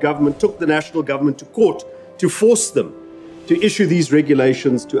Western Cape government took the national government to court to force them to issue these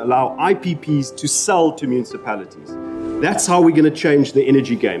regulations to allow IPPs to sell to municipalities. That's how we're going to change the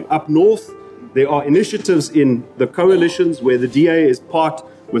energy game. Up north, there are initiatives in the coalitions where the DA is part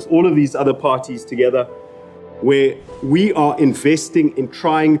with all of these other parties together, where we are investing in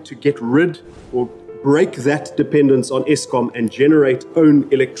trying to get rid or break that dependence on Eskom and generate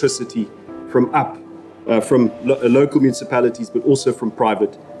own electricity from local municipalities, but also from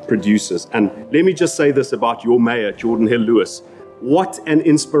private producers. And let me just say this about your mayor, Jordan Hill-Lewis. What an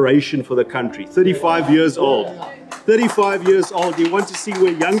inspiration for the country. 35 years old. 35 years old. You want to see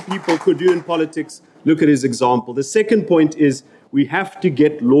where young people could do in politics? Look at his example. The second point is we have to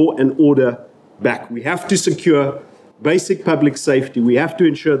get law and order back. We have to secure basic public safety. We have to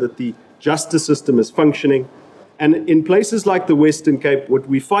ensure that the justice system is functioning. And in places like the Western Cape, what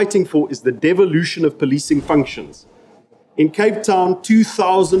we're fighting for is the devolution of policing functions. In Cape Town,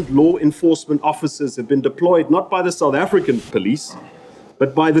 2,000 law enforcement officers have been deployed, not by the South African police,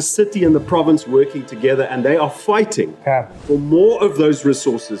 but by the city and the province working together, and they are fighting for more of those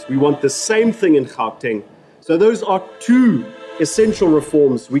resources. We want the same thing in Gauteng. So those are two essential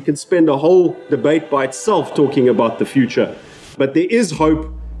reforms. We can spend a whole debate by itself talking about the future. But there is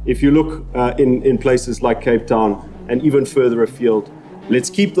hope if you look in places like Cape Town and even further afield.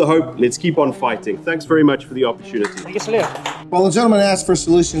 Let's keep the hope. Let's keep on fighting. Thanks very much for the opportunity. Thank you, Saleh. Well, the gentleman asked for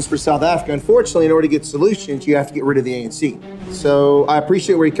solutions for South Africa. Unfortunately, in order to get solutions, you have to get rid of the ANC. So I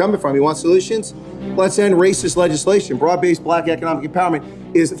appreciate where you're coming from. You want solutions? Let's end racist legislation. Broad-based black economic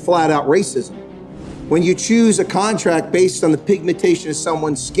empowerment is flat-out racism. When you choose a contract based on the pigmentation of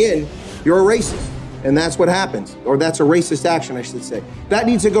someone's skin, you're a racist. And that's what happens. Or that's a racist action, I should say. That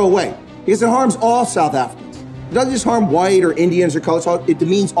needs to go away because it harms all South Africans. It doesn't just harm white or Indians or colors, it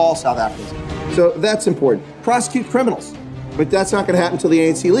demeans all South Africans. So that's important. Prosecute criminals. But that's not going to happen until the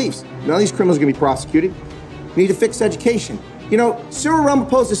ANC leaves. None of these criminals are going to be prosecuted. We need to fix education. You know, Cyril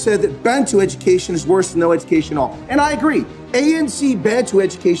Ramaphosa said that Bantu education is worse than no education at all. And I agree. ANC Bantu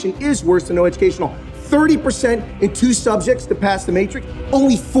education is worse than no education at all. 30% in 2 subjects to pass the matrix,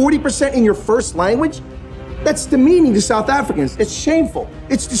 only 40% in your first language. That's demeaning to South Africans. It's shameful.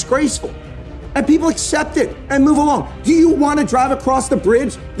 It's disgraceful. And people accept it and move along. Do you want to drive across the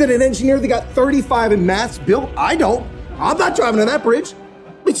bridge that an engineer that got 35 in maths built? I don't. I'm not driving on that bridge.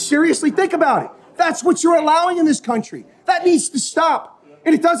 But seriously, think about it. That's what you're allowing in this country. That needs to stop.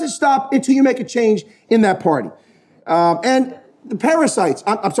 And it doesn't stop until you make a change in that party. And the parasites,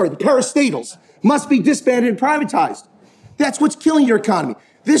 the parastatals, must be disbanded and privatized. That's what's killing your economy.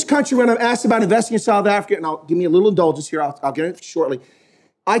 This country, when I'm asked about investing in South Africa, and give me a little indulgence here, I'll get it shortly.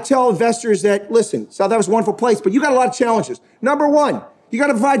 I tell investors that, listen, South Africa's a wonderful place, but you got a lot of challenges. Number one, you got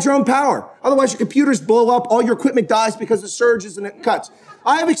to provide your own power. Otherwise, your computers blow up, all your equipment dies because of surges and it cuts.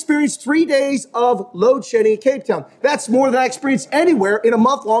 I have experienced 3 days of load shedding in Cape Town. That's more than I experienced anywhere in a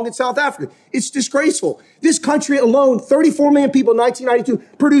month long in South Africa. It's disgraceful. This country alone, 34 million people in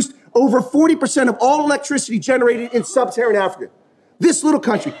 1992, produced over 40% of all electricity generated in sub-Saharan Africa. This little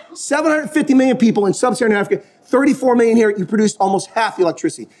country, 750 million people in sub-Saharan Africa, 34 million here, you produced almost half the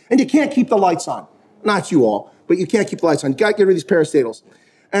electricity. And you can't keep the lights on. Not you all, but you can't keep the lights on. You got to get rid of these parastatals.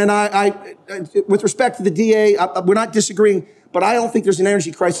 And I with respect to the DA, we're not disagreeing, but I don't think there's an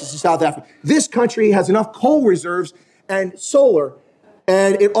energy crisis in South Africa. This country has enough coal reserves and solar,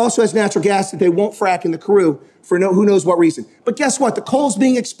 and it also has natural gas that they won't frack in the Karoo for who knows what reason. But guess what? The coal's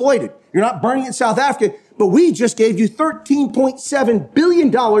being exploited. You're not burning it in South Africa, but we just gave you $13.7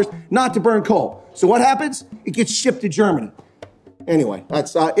 billion not to burn coal. So what happens? It gets shipped to Germany. Anyway,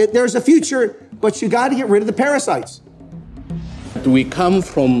 that's there's a future, but you got to get rid of the parasites. We come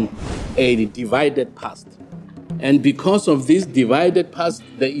from a divided past. And because of this divided past,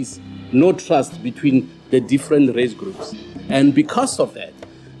 there is no trust between the different race groups. And because of that,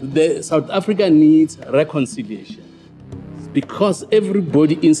 South Africa needs reconciliation. Because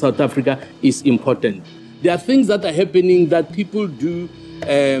everybody in South Africa is important. There are things that are happening that people do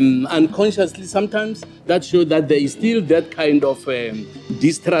unconsciously sometimes that show that there is still that kind of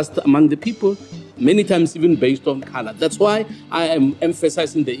distrust among the people, many times even based on color. That's why I am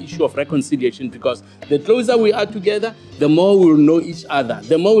emphasizing the issue of reconciliation, because the closer we are together, the more we'll know each other.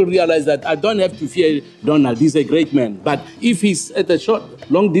 The more we'll realize that I don't have to fear Donald, he's a great man. But if he's at a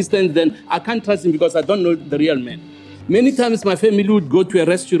long distance, then I can't trust him because I don't know the real man. Many times my family would go to a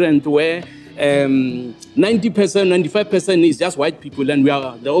restaurant where 90%, 95% is just white people, and we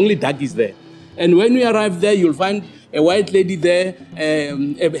are the only darkies there. And when we arrive there, you'll find a white lady there,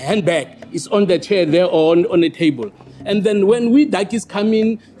 a handbag is on the chair there or on a table. And then when we darkies come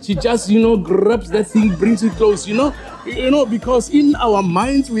in, she just, grabs that thing, brings it close, because in our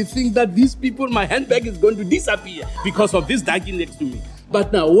minds, we think that these people, my handbag is going to disappear because of this darkie next to me.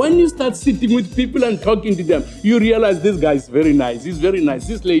 But now, when you start sitting with people and talking to them, you realize this guy is very nice. He's very nice.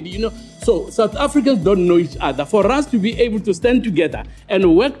 This lady, So South Africans don't know each other. For us to be able to stand together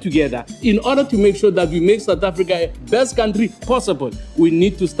and work together in order to make sure that we make South Africa the best country possible, we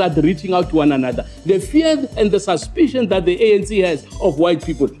need to start reaching out to one another. The fear and the suspicion that the ANC has of white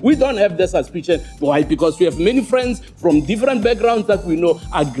people, we don't have the suspicion. Why? Because we have many friends from different backgrounds that we know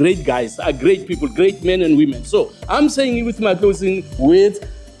are great guys, are great people, great men and women. So I'm saying with my closing words,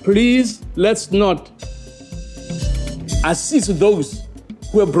 please, let's not assist those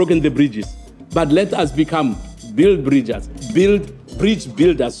who have broken the bridges, but let us become bridge builders,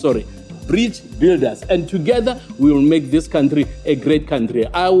 and together we will make this country a great country.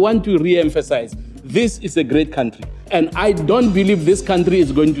 I want to re-emphasize, this is a great country, and I don't believe this country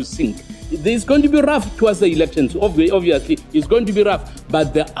is going to sink. It's going to be rough towards the elections, obviously, it's going to be rough,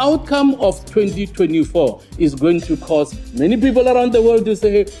 but the outcome of 2024 is going to cause many people around the world to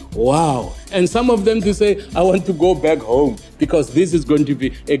say, wow, and some of them to say, I want to go back home, because this is going to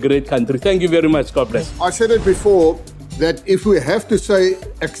be a great country. Thank you very much. God bless. I said it before, that if we have to say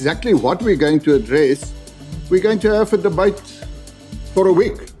exactly what we're going to address, we're going to have a debate for a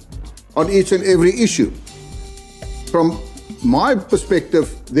week on each and every issue. From my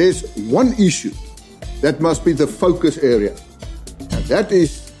perspective, there's one issue that must be the focus area, and that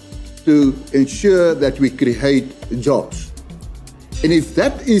is to ensure that we create jobs. And if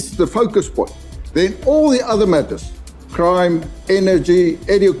that is the focus point, then all the other matters, crime, energy,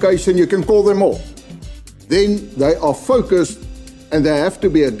 education, you can call them all, then they are focused and they have to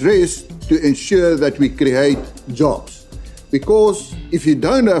be addressed to ensure that we create jobs. Because if you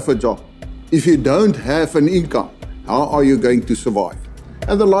don't have a job, if you don't have an income, how are you going to survive?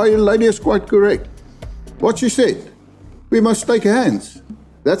 And the lady is quite correct. What she said, we must take hands.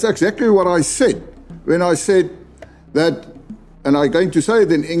 That's exactly what I said when I said that, and I'm going to say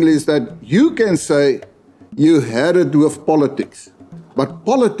it in English, that you can say you had it with politics, but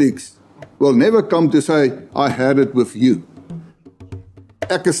politics will never come to say, I had it with you.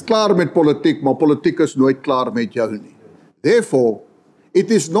 Ek is klaar met politiek, maar politiek is nooit klaar met jou nie. Therefore, it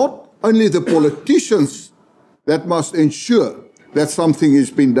is not only the politicians that must ensure that something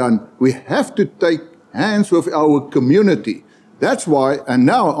is being done. We have to take hands with our community. That's why, and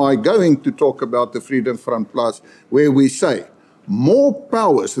now I'm going to talk about the Freedom Front Plus, where we say more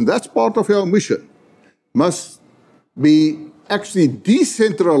powers, and that's part of our mission, must be actually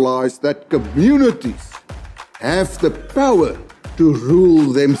decentralized, that communities have the power to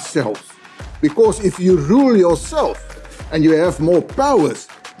rule themselves. Because if you rule yourself and you have more powers,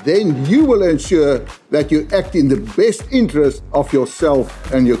 then you will ensure that you act in the best interest of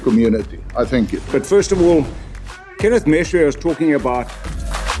yourself and your community. I thank you. But first of all, Kenneth Meshoe was talking about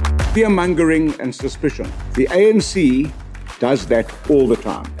fear-mongering and suspicion. The ANC does that all the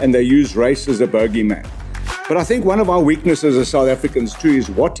time, and they use race as a bogeyman. But I think one of our weaknesses as South Africans too is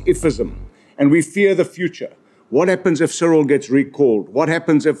what-ifism, and we fear the future. What happens if Cyril gets recalled? What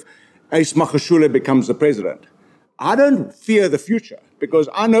happens if Ace Magashule becomes the president? I don't fear the future, because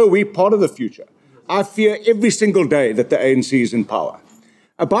I know we're part of the future. I fear every single day that the ANC is in power.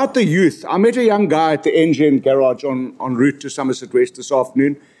 About the youth, I met a young guy at the NGN garage en route to Somerset West this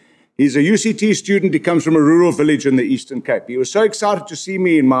afternoon. He's a UCT student. He comes from a rural village in the Eastern Cape. He was so excited to see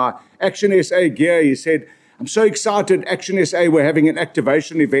me in my Action SA gear. He said, "I'm so excited, Action SA, we're having an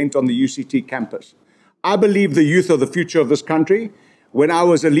activation event on the UCT campus." I believe the youth are the future of this country. When I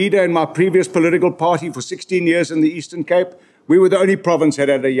was a leader in my previous political party for 16 years in the Eastern Cape, we were the only province that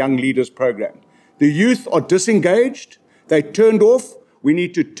had a young leaders program. The youth are disengaged. They turned off. We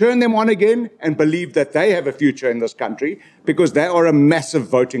need to turn them on again and believe that they have a future in this country, because they are a massive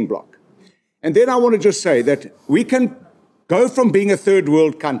voting bloc. And then I want to just say that we can go from being a third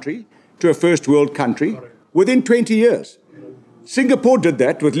world country to a first world country within 20 years. Singapore did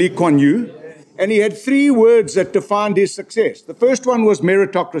that with Lee Kuan Yew, and he had 3 words that defined his success. The first one was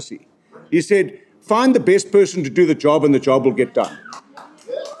meritocracy. He said, find the best person to do the job and the job will get done.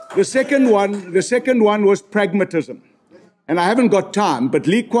 The second one was pragmatism. And I haven't got time, but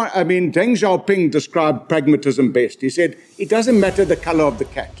Deng Xiaoping described pragmatism best. He said, it doesn't matter the color of the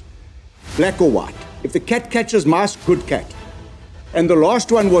cat, black or white. If the cat catches mice, good cat. And the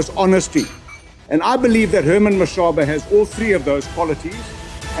last one was honesty. And I believe that Herman Mashaba has all 3 of those qualities.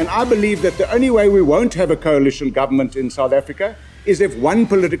 And I believe that the only way we won't have a coalition government in South Africa is if one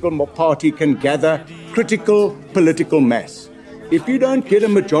political party can gather critical political mass. If you don't get a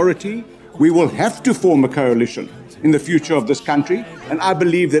majority, we will have to form a coalition in the future of this country, and I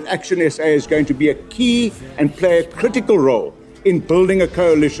believe that Action SA is going to be a key and play a critical role in building a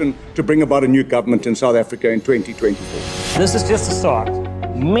coalition to bring about a new government in South Africa in 2024. This is just a start.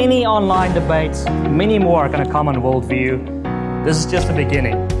 Many online debates, many more are going to come on Worldview. This is just the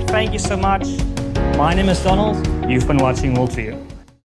beginning. Thank you so much. My name is Donald. You've been watching Worldview.